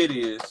he did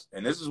is,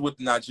 and this is with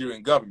the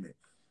Nigerian government,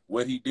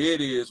 what he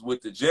did is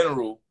with the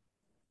general,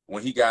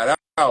 when he got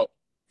out,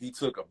 he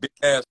took a big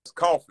ass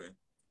coffin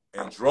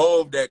and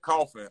drove that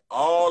coffin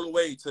all the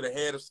way to the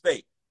head of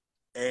state.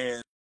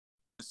 And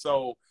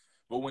so,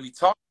 but when he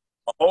talked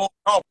a whole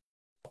coffin,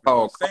 he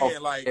was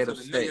saying like to the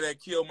nigga that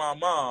killed my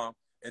mom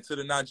and to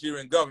the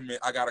Nigerian government,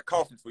 I got a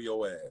coffin for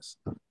your ass.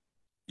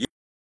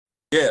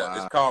 Yeah, wow.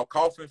 It's called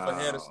 "Coffin for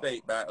Head of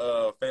State" by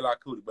Fela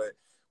Kuti. But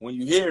when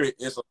you hear it,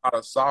 it's a lot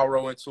of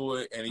sorrow into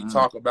it, and he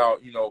talk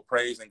about,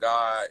 praising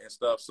God and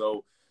stuff.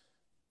 So,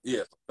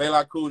 yeah,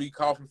 Fela Kuti,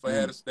 "Coffin for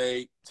Head of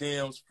State,"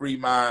 Tim's, "Free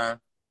Mind,"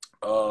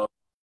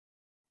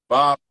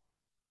 Bob.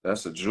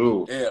 That's a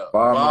jewel. Yeah,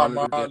 Bob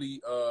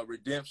Marley,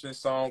 "Redemption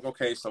Song."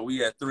 Okay, so we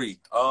had 3.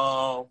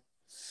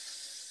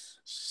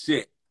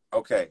 Shit.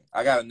 Okay,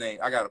 I got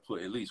to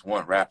put at least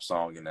one rap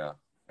song in there.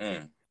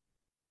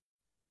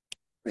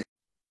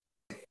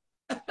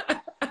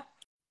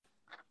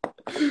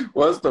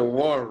 What's the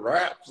one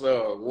rap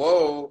song?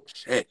 Whoa.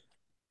 Shit.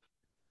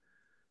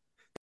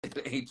 I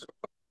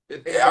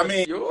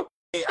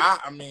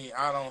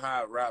don't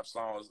have rap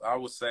songs. I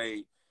would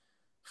say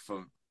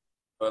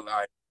but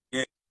like,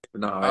 yeah.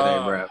 No, it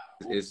ain't rap.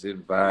 It's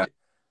in vibe.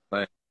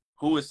 Like,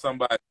 who is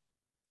somebody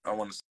I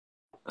want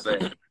to say,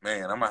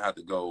 man, I might have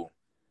to go.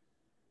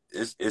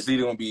 It's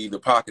either going to be the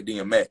Pac or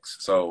DMX.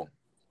 So,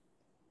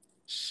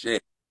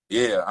 shit.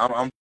 Yeah,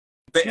 I'm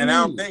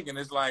thinking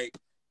it's like,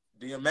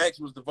 DMX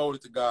was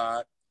devoted to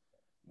God,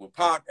 but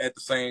Pac at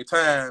the same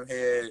time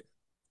had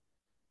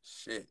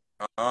shit.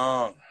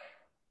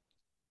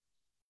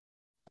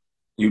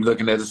 You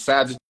looking at a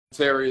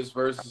Sagittarius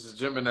versus a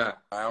Gemini?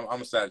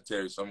 I'm a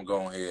Sagittarius, so I'm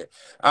gonna go ahead.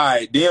 All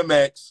right,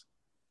 DMX.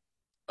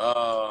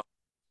 Yeah,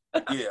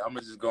 I'm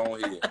gonna just go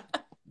ahead.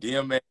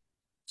 DMX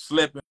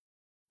slipping.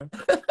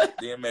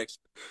 DMX.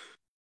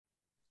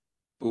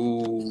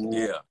 Ooh.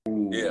 Yeah.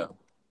 Ooh.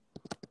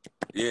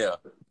 Yeah.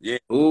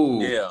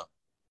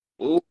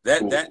 Ooh.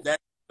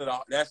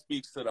 That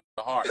speaks to the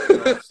heart. You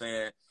know what I'm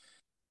saying?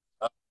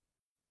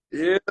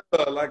 Yeah,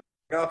 like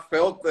I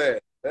felt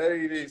that. I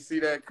didn't see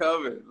that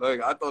coming.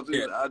 Like I thought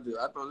you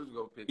was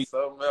gonna pick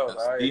something else.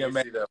 I didn't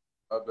see that.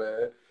 My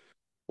bad.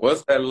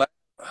 What's that last?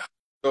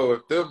 So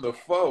with them the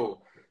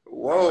foe.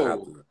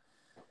 Whoa.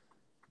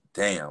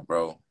 Damn,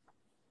 bro.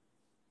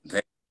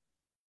 Damn.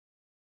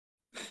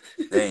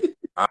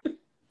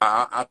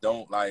 I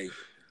don't like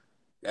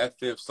that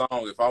 5th song.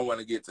 If I want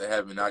to get to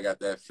heaven, I got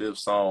that 5th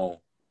song.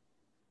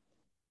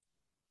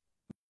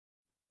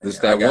 It's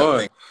that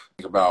one.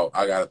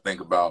 I gotta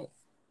think about.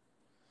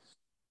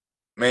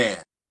 Man.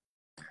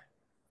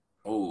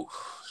 Oh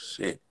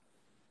shit.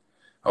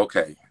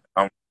 Okay.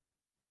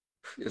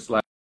 It's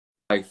like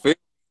feel me,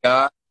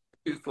 God.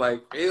 It's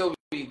like feel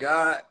me,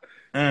 God.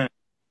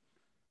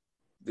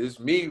 This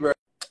me right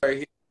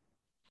here.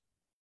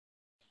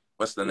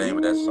 What's the name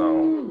of that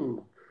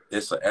song?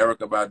 It's an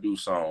Erykah Badu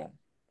song,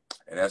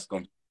 and that's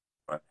gonna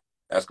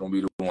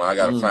be the one. I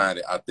gotta find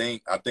it. I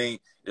think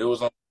it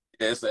was on.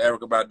 Yeah, it's an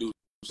Erykah Badu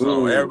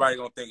song. Everybody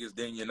gonna think it's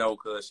Then You Know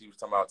because she was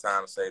talking about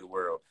time to save the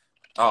world.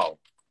 Oh,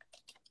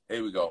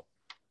 here we go.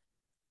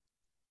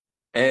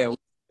 And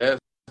that's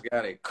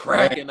got it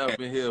cracking up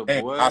in here,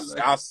 boy. I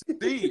see.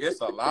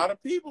 It's a lot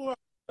of people.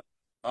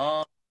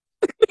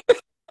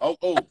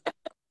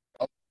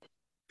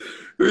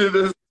 We're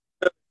just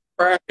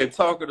cracking,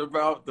 talking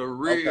about the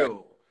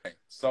real. Okay.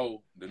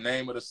 So the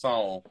name of the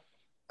song,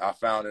 I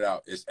found it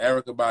out. It's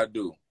Erykah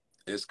Badu.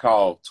 It's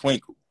called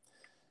Twinkle.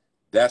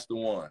 That's the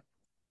one.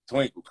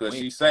 Twinkle. Because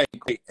she say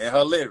in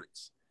her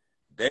lyrics,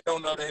 they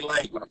don't know their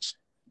language.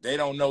 They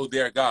don't know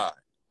their God.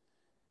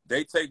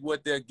 They take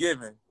what they're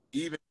given,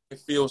 even if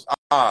it feels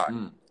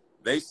odd.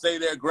 They say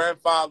their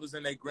grandfathers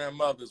and their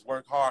grandmothers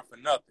work hard for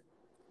nothing.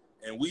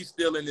 And we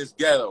still in this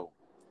ghetto.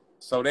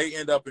 So they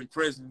end up in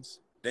prisons.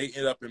 They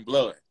end up in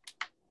blood.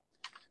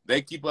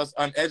 They keep us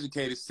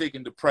uneducated, sick,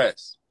 and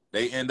depressed.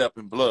 They end up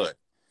in blood.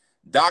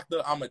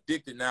 Doctor, I'm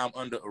addicted, now I'm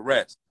under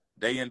arrest.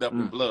 They end up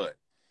in blood.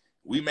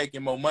 We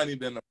making more money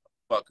than the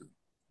motherfucker.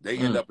 They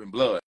end up in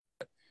blood.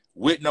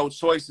 With no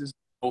choices,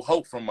 no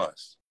hope from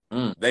us.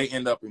 They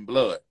end up in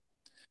blood.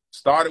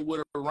 Started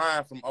with a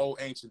rhyme from old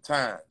ancient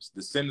times.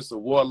 Descendants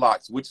of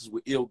warlocks, witches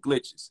with ill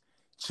glitches.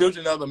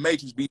 Children of the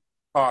matrix beat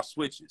car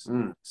switches.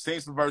 Seen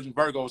some virgin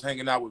Virgos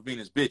hanging out with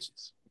Venus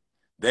bitches.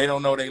 They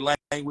don't know their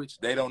language.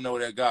 They don't know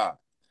their God.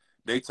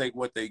 They take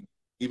what they,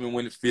 even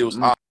when it feels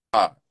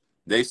odd.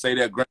 They say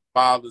their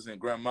grandfathers and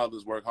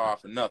grandmothers work hard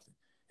for nothing.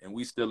 And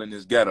we still in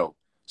this ghetto.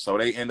 So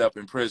they end up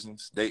in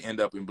prisons. They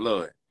end up in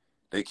blood.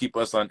 They keep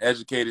us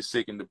uneducated,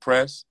 sick, and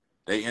depressed.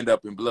 They end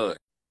up in blood.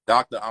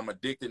 Doctor, I'm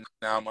addicted,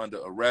 now I'm under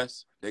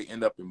arrest. They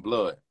end up in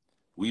blood.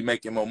 We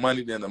making more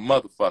money than a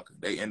motherfucker.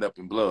 They end up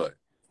in blood.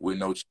 With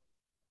no,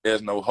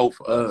 there's no hope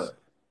for us.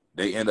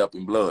 They end up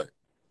in blood.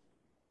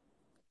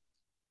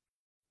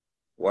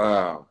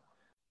 Wow.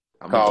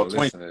 I'm going to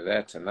listen to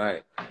that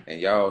tonight.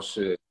 And y'all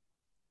should.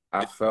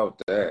 I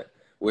felt that.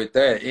 With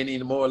that, any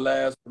more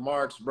last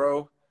remarks,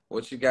 bro?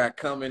 What you got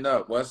coming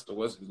up? What's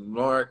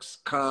remarks,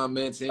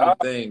 comments,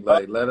 anything?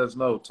 Let us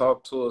know.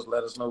 Talk to us.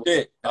 Let us know.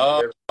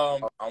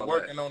 I'm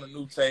working on a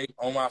new tape,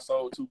 On My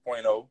Soul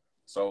 2.0.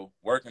 So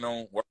working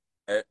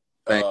that,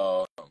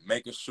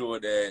 making sure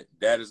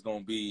that is going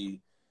to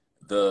be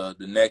the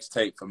next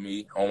tape for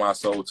me, On My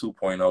Soul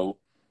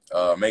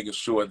 2.0. Making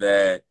sure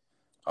that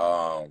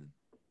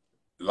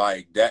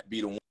that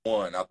be the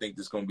one. I think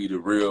this gonna be the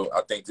real.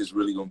 I think this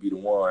really gonna be the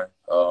one.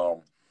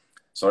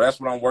 So that's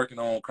what I'm working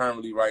on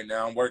currently right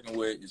now. I'm working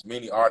with as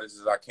many artists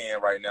as I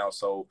can right now.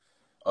 So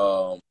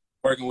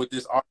working with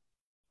this artist.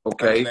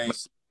 Okay.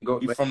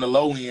 He's from the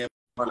low end.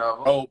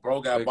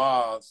 Bro got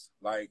bars,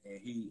 and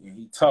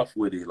he tough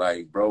with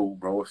it,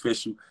 bro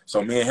official.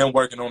 So me and him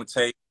working on the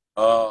tape.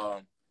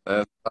 And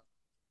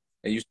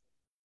you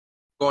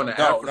going to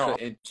Africa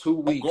in 2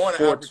 weeks? I'm going to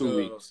for Africa 2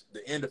 weeks.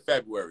 The end of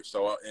February.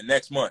 So in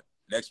next month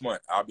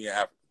I'll be in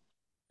Africa.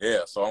 Yeah,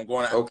 so I'm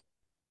going to Africa.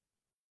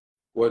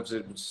 What's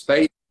it?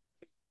 Stay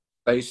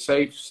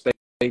safe, stay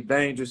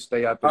dangerous,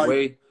 stay out the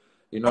way.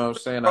 You know what I'm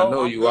saying? I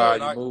know you are.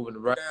 You moving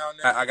around.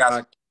 I got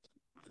some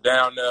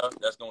down there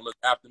that's gonna look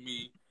after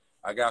me.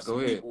 I got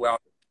some people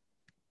out.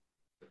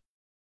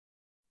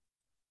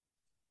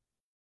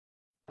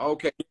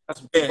 Okay.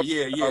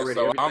 Yeah.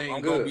 So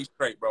I'm gonna be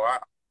straight, bro. I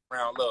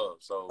around love.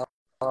 So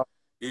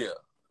yeah.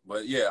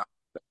 But yeah, I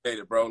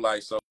appreciate it, bro.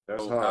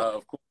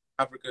 Of course,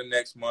 Africa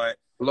next month.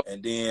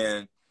 And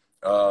then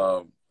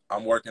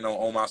I'm working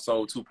on My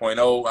Soul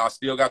 2.0. I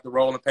still got the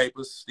rolling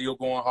papers, still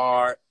going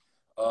hard.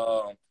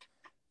 I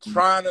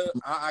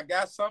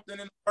got something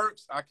in the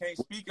works. I can't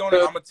speak on it.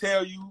 I'm going to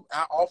tell you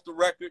off the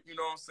record, you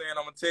know what I'm saying?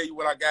 I'm going to tell you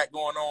what I got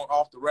going on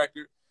off the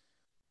record.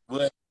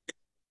 But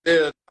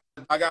yeah,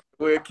 I got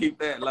to keep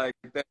that like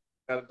that.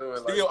 Gotta do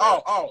it still,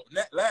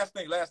 last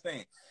thing.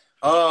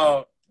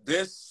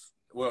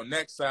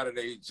 Next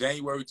Saturday,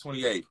 January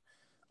 28th,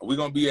 we're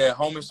going to be at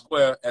Homan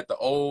Square at the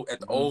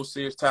old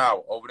Sears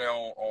Tower over there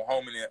on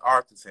Homan in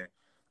Arlington.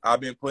 I've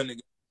been putting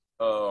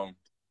together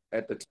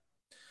at the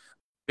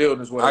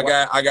buildings where I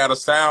got a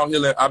sound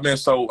healing.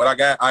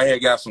 I had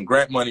got some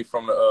grant money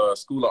from the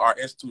School of Art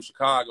Institute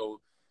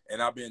Chicago,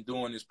 and I've been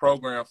doing this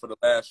program for the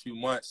last few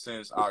months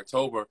since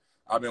October.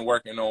 I've been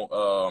working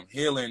on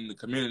healing the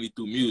community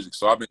through music.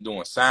 So I've been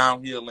doing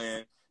sound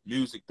healing,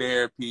 music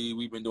therapy.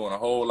 We've been doing a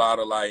whole lot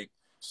of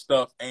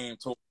stuff aimed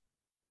toward.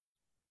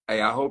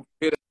 Hey, I hope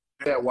you hear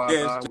that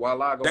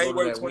while I go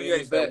January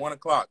 28th at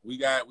 1:00.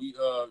 We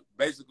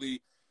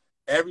basically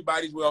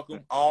everybody's welcome,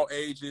 all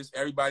ages,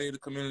 everybody in the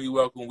community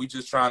welcome. We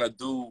just trying to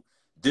do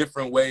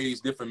different ways,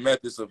 different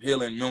methods of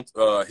healing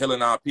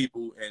our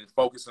people and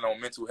focusing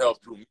on mental health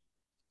through music.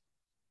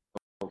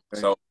 Okay.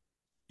 So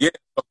yeah,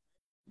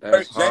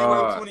 That's January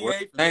hard. What's 28th,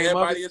 the if name of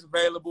everybody it? is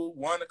available,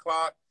 1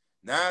 o'clock,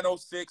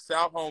 906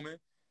 South Holman.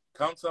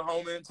 Come to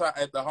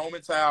at the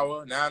Holman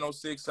Tower,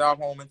 906 South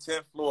Holman,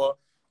 10th floor.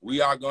 We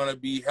are going to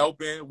be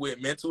helping with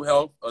mental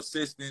health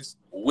assistance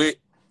with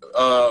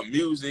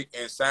music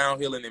and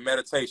sound healing and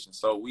meditation.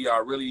 So we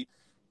are really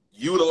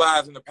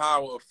utilizing the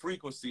power of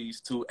frequencies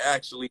to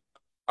actually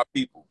help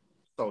people.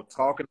 So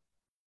talking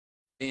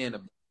and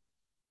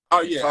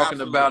talking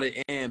about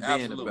it and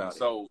being about it.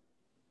 So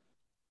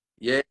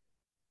yeah.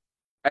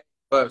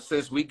 But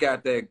since we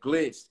got that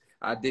glitch,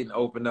 I didn't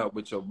open up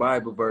with your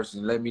Bible verse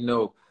and let me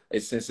know.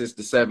 And since it's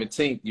the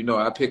 17th, you know,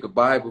 I pick a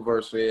Bible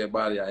verse for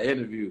everybody I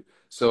interview.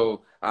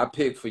 So I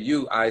pick for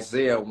you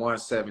Isaiah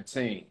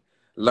 1:17.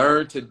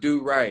 Learn to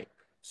do right,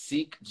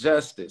 seek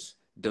justice,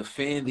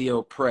 defend the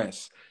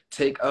oppressed,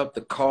 take up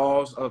the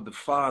cause of the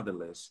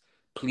fatherless,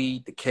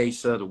 plead the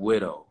case of the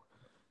widow.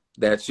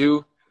 That's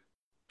you?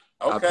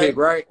 Okay. I pick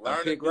right. Learn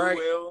I pick to do right.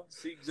 well,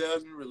 seek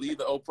judgment, relieve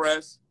the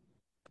oppressed,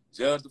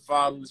 judge the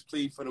fatherless,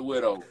 plead for the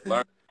widow.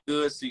 Learn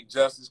good, seek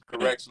justice,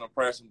 correction,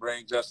 oppression,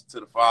 bring justice to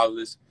the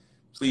fatherless,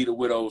 plead the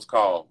widow's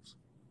cause.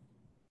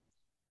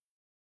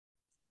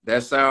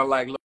 That sounds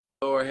like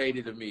Lord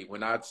Haiti to me.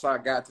 When I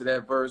got to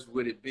that verse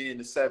with it being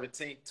the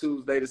 17th,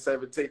 Tuesday the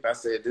 17th, I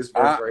said, this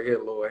verse right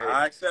here, Lord Haiti.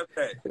 I accept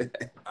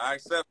that. I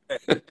accept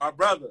that. My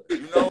brother,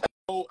 you know,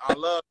 I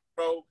love you,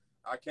 bro.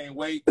 I can't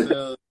wait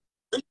to...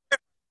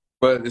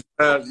 But it's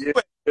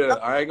yeah,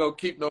 I ain't going to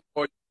keep no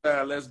more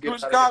time. Let's get out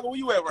of Chicago, where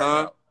you at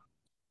right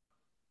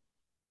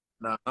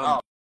now? Nah,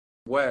 I'm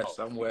west.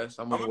 I'm west.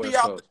 I'm on the west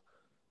coast.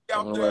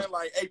 Out there in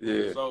like April,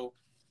 yeah. So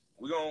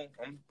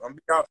I'm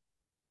be out.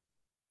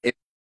 If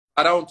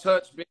I don't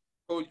tap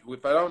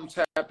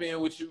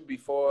in with you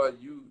before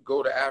you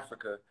go to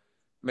Africa,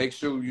 make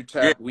sure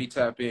we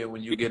tap in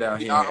when you get out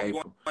here in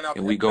April,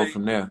 and we go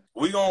from there.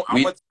 I'm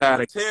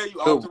gonna tell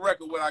you off the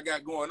record what I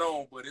got going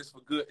on, but it's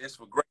for good. It's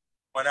for great.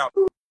 Going out.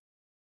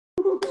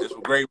 It's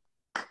for great.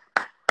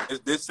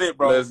 This it,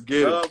 bro. Let's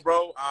get it,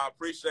 bro. I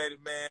appreciate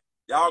it, man.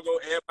 Y'all go,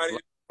 everybody.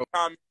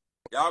 Comment.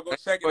 Y'all go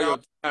check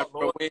it out.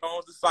 Lord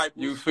Jones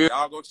Disciples.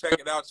 Y'all go check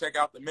it out. Check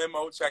out the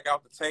memo. Check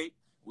out the tape.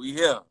 We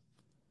here.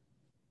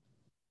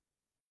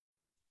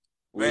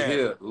 We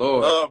here.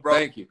 Lord. Love, bro.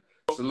 Thank you.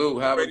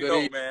 Salute. Have a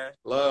good evening, man.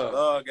 Love.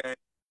 Love, gang.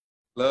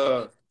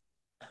 Love.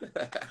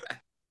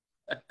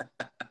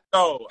 So,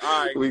 all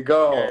right. We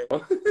go.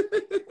 Okay.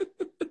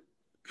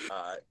 All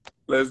right.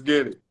 Let's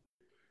get it.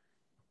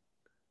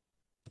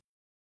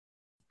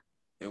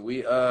 And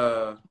we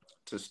to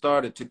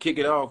kick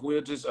it off,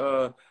 we'll just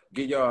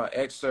give y'all an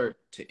excerpt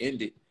to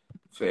end it.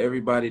 For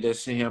everybody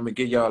that's in here, I'm gonna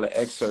give y'all an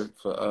excerpt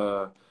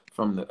for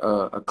from the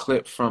a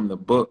clip from the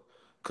book.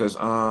 Cause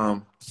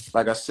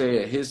like I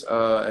said, his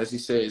as he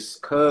said, his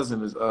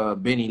cousin is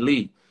Benny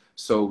Lee.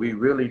 So we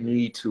really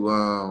need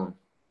to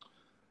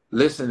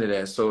listen to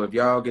that. So if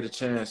y'all get a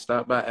chance,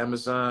 stop by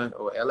Amazon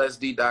or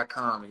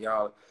lsd.com and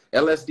y'all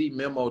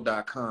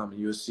lsdmemo.com and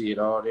you'll see it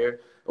all there.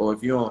 Or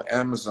if you're on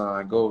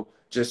Amazon, go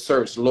just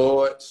search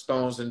Lord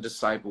Stones and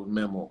Disciples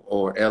Memo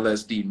or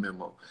LSD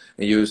Memo,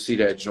 and you'll see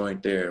that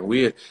joint there.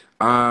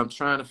 I'm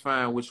trying to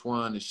find which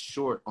one is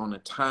short on the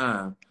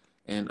time,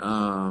 and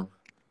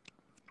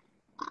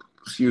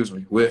excuse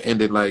me, we'll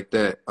end it like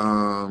that.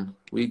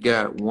 We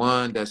got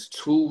one that's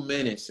 2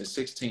 minutes and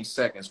 16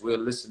 seconds. We'll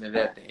listen to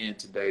that at the end of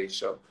today's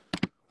show.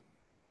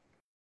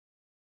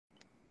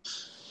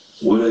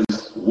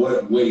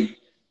 What weight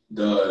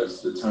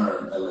does the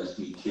term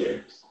LSD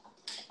carry?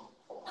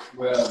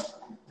 Well,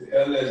 the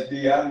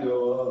LSD I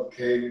know of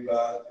came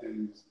about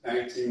in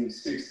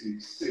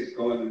 1966,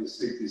 going into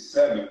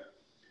 67,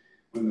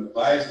 when the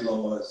Vice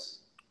Lords,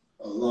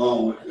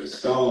 along with the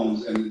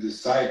Stones and the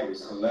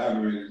Disciples,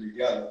 collaborated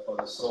together for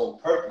the sole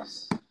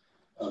purpose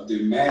of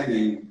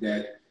demanding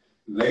that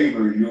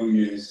labor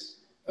unions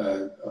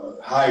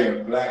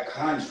hire black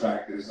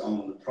contractors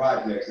on the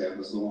projects that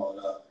was going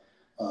up.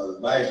 The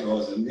Vice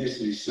Lords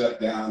initially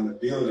shut down the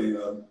building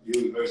of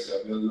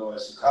University of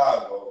Illinois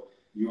Chicago,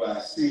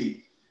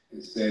 UIC,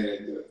 and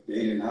said that they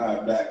didn't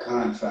hire black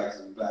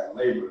contractors and black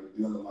labor to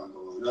build them on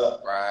going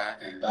up. Right.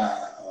 And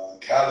by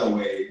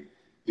Calloway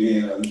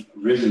being an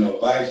original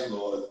Vice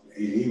Lord,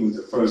 he was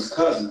the first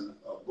cousin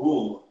of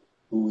Bull,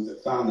 who was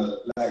the founder of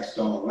the Black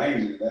Stone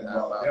Rangers. That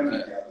brought them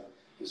together.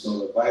 And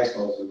so the Vice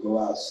Lords would go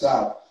out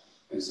south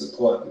and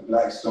support the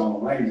Black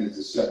Stone Rangers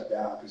to shut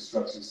down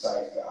construction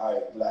sites to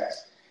hire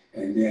blacks.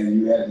 And then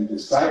you had the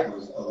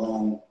Disciples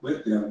along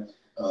with them,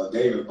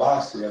 David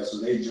Boxdale, so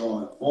they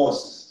joined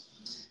forces.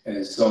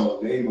 And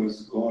so they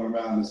was going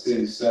around the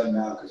city shutting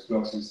down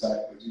construction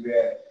sites, but you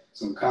had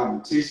some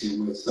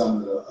competition with some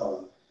of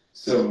the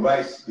civil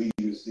rights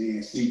leaders,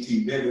 then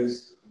C.T.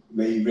 Bivens,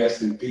 may he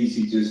rest in peace,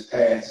 he just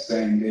passed the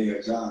same day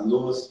of John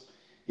Lewis.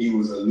 He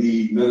was a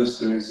lead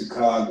minister in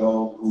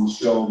Chicago who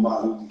showed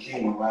Martin Luther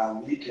King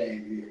around when he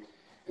came here.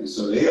 And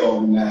so they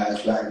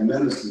organized black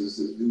ministers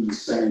to do the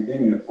same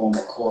thing in the form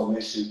of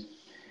coalition.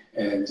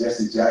 And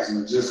Jesse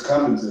Jackson was just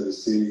coming to the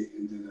city,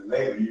 and then the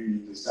labor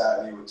union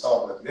decided they would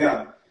talk with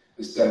them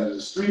instead of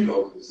the street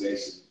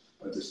organization.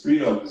 But the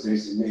street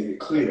organization made it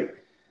clear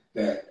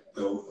that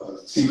the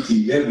CT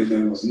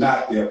Livingston was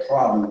not their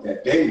problem,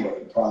 that they were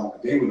the problem.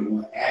 They were the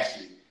one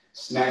actually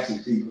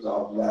snatching people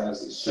off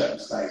ladders and shutting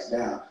sites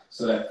down.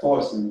 So that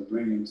forced them to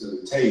bring them to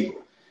the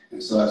table.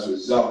 And so as a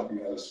result, we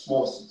had a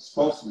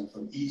spokesman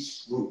from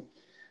each group.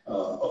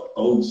 OG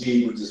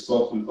was the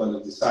spokesman for the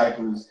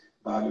disciples,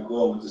 Bobby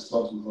Gore was the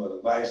spokesman for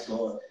the Vice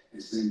Lord,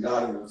 and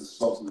Singali was the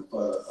spokesman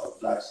for the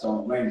Black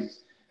Stone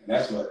Rangers. And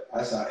that's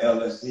how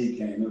LSD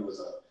came. It was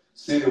a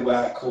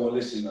citywide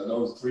coalition of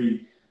those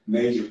three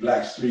major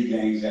black street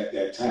gangs at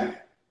that time.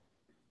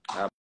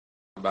 How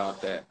about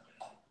that?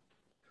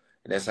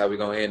 And that's how we're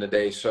going to end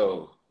today's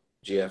show,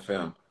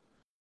 GFM.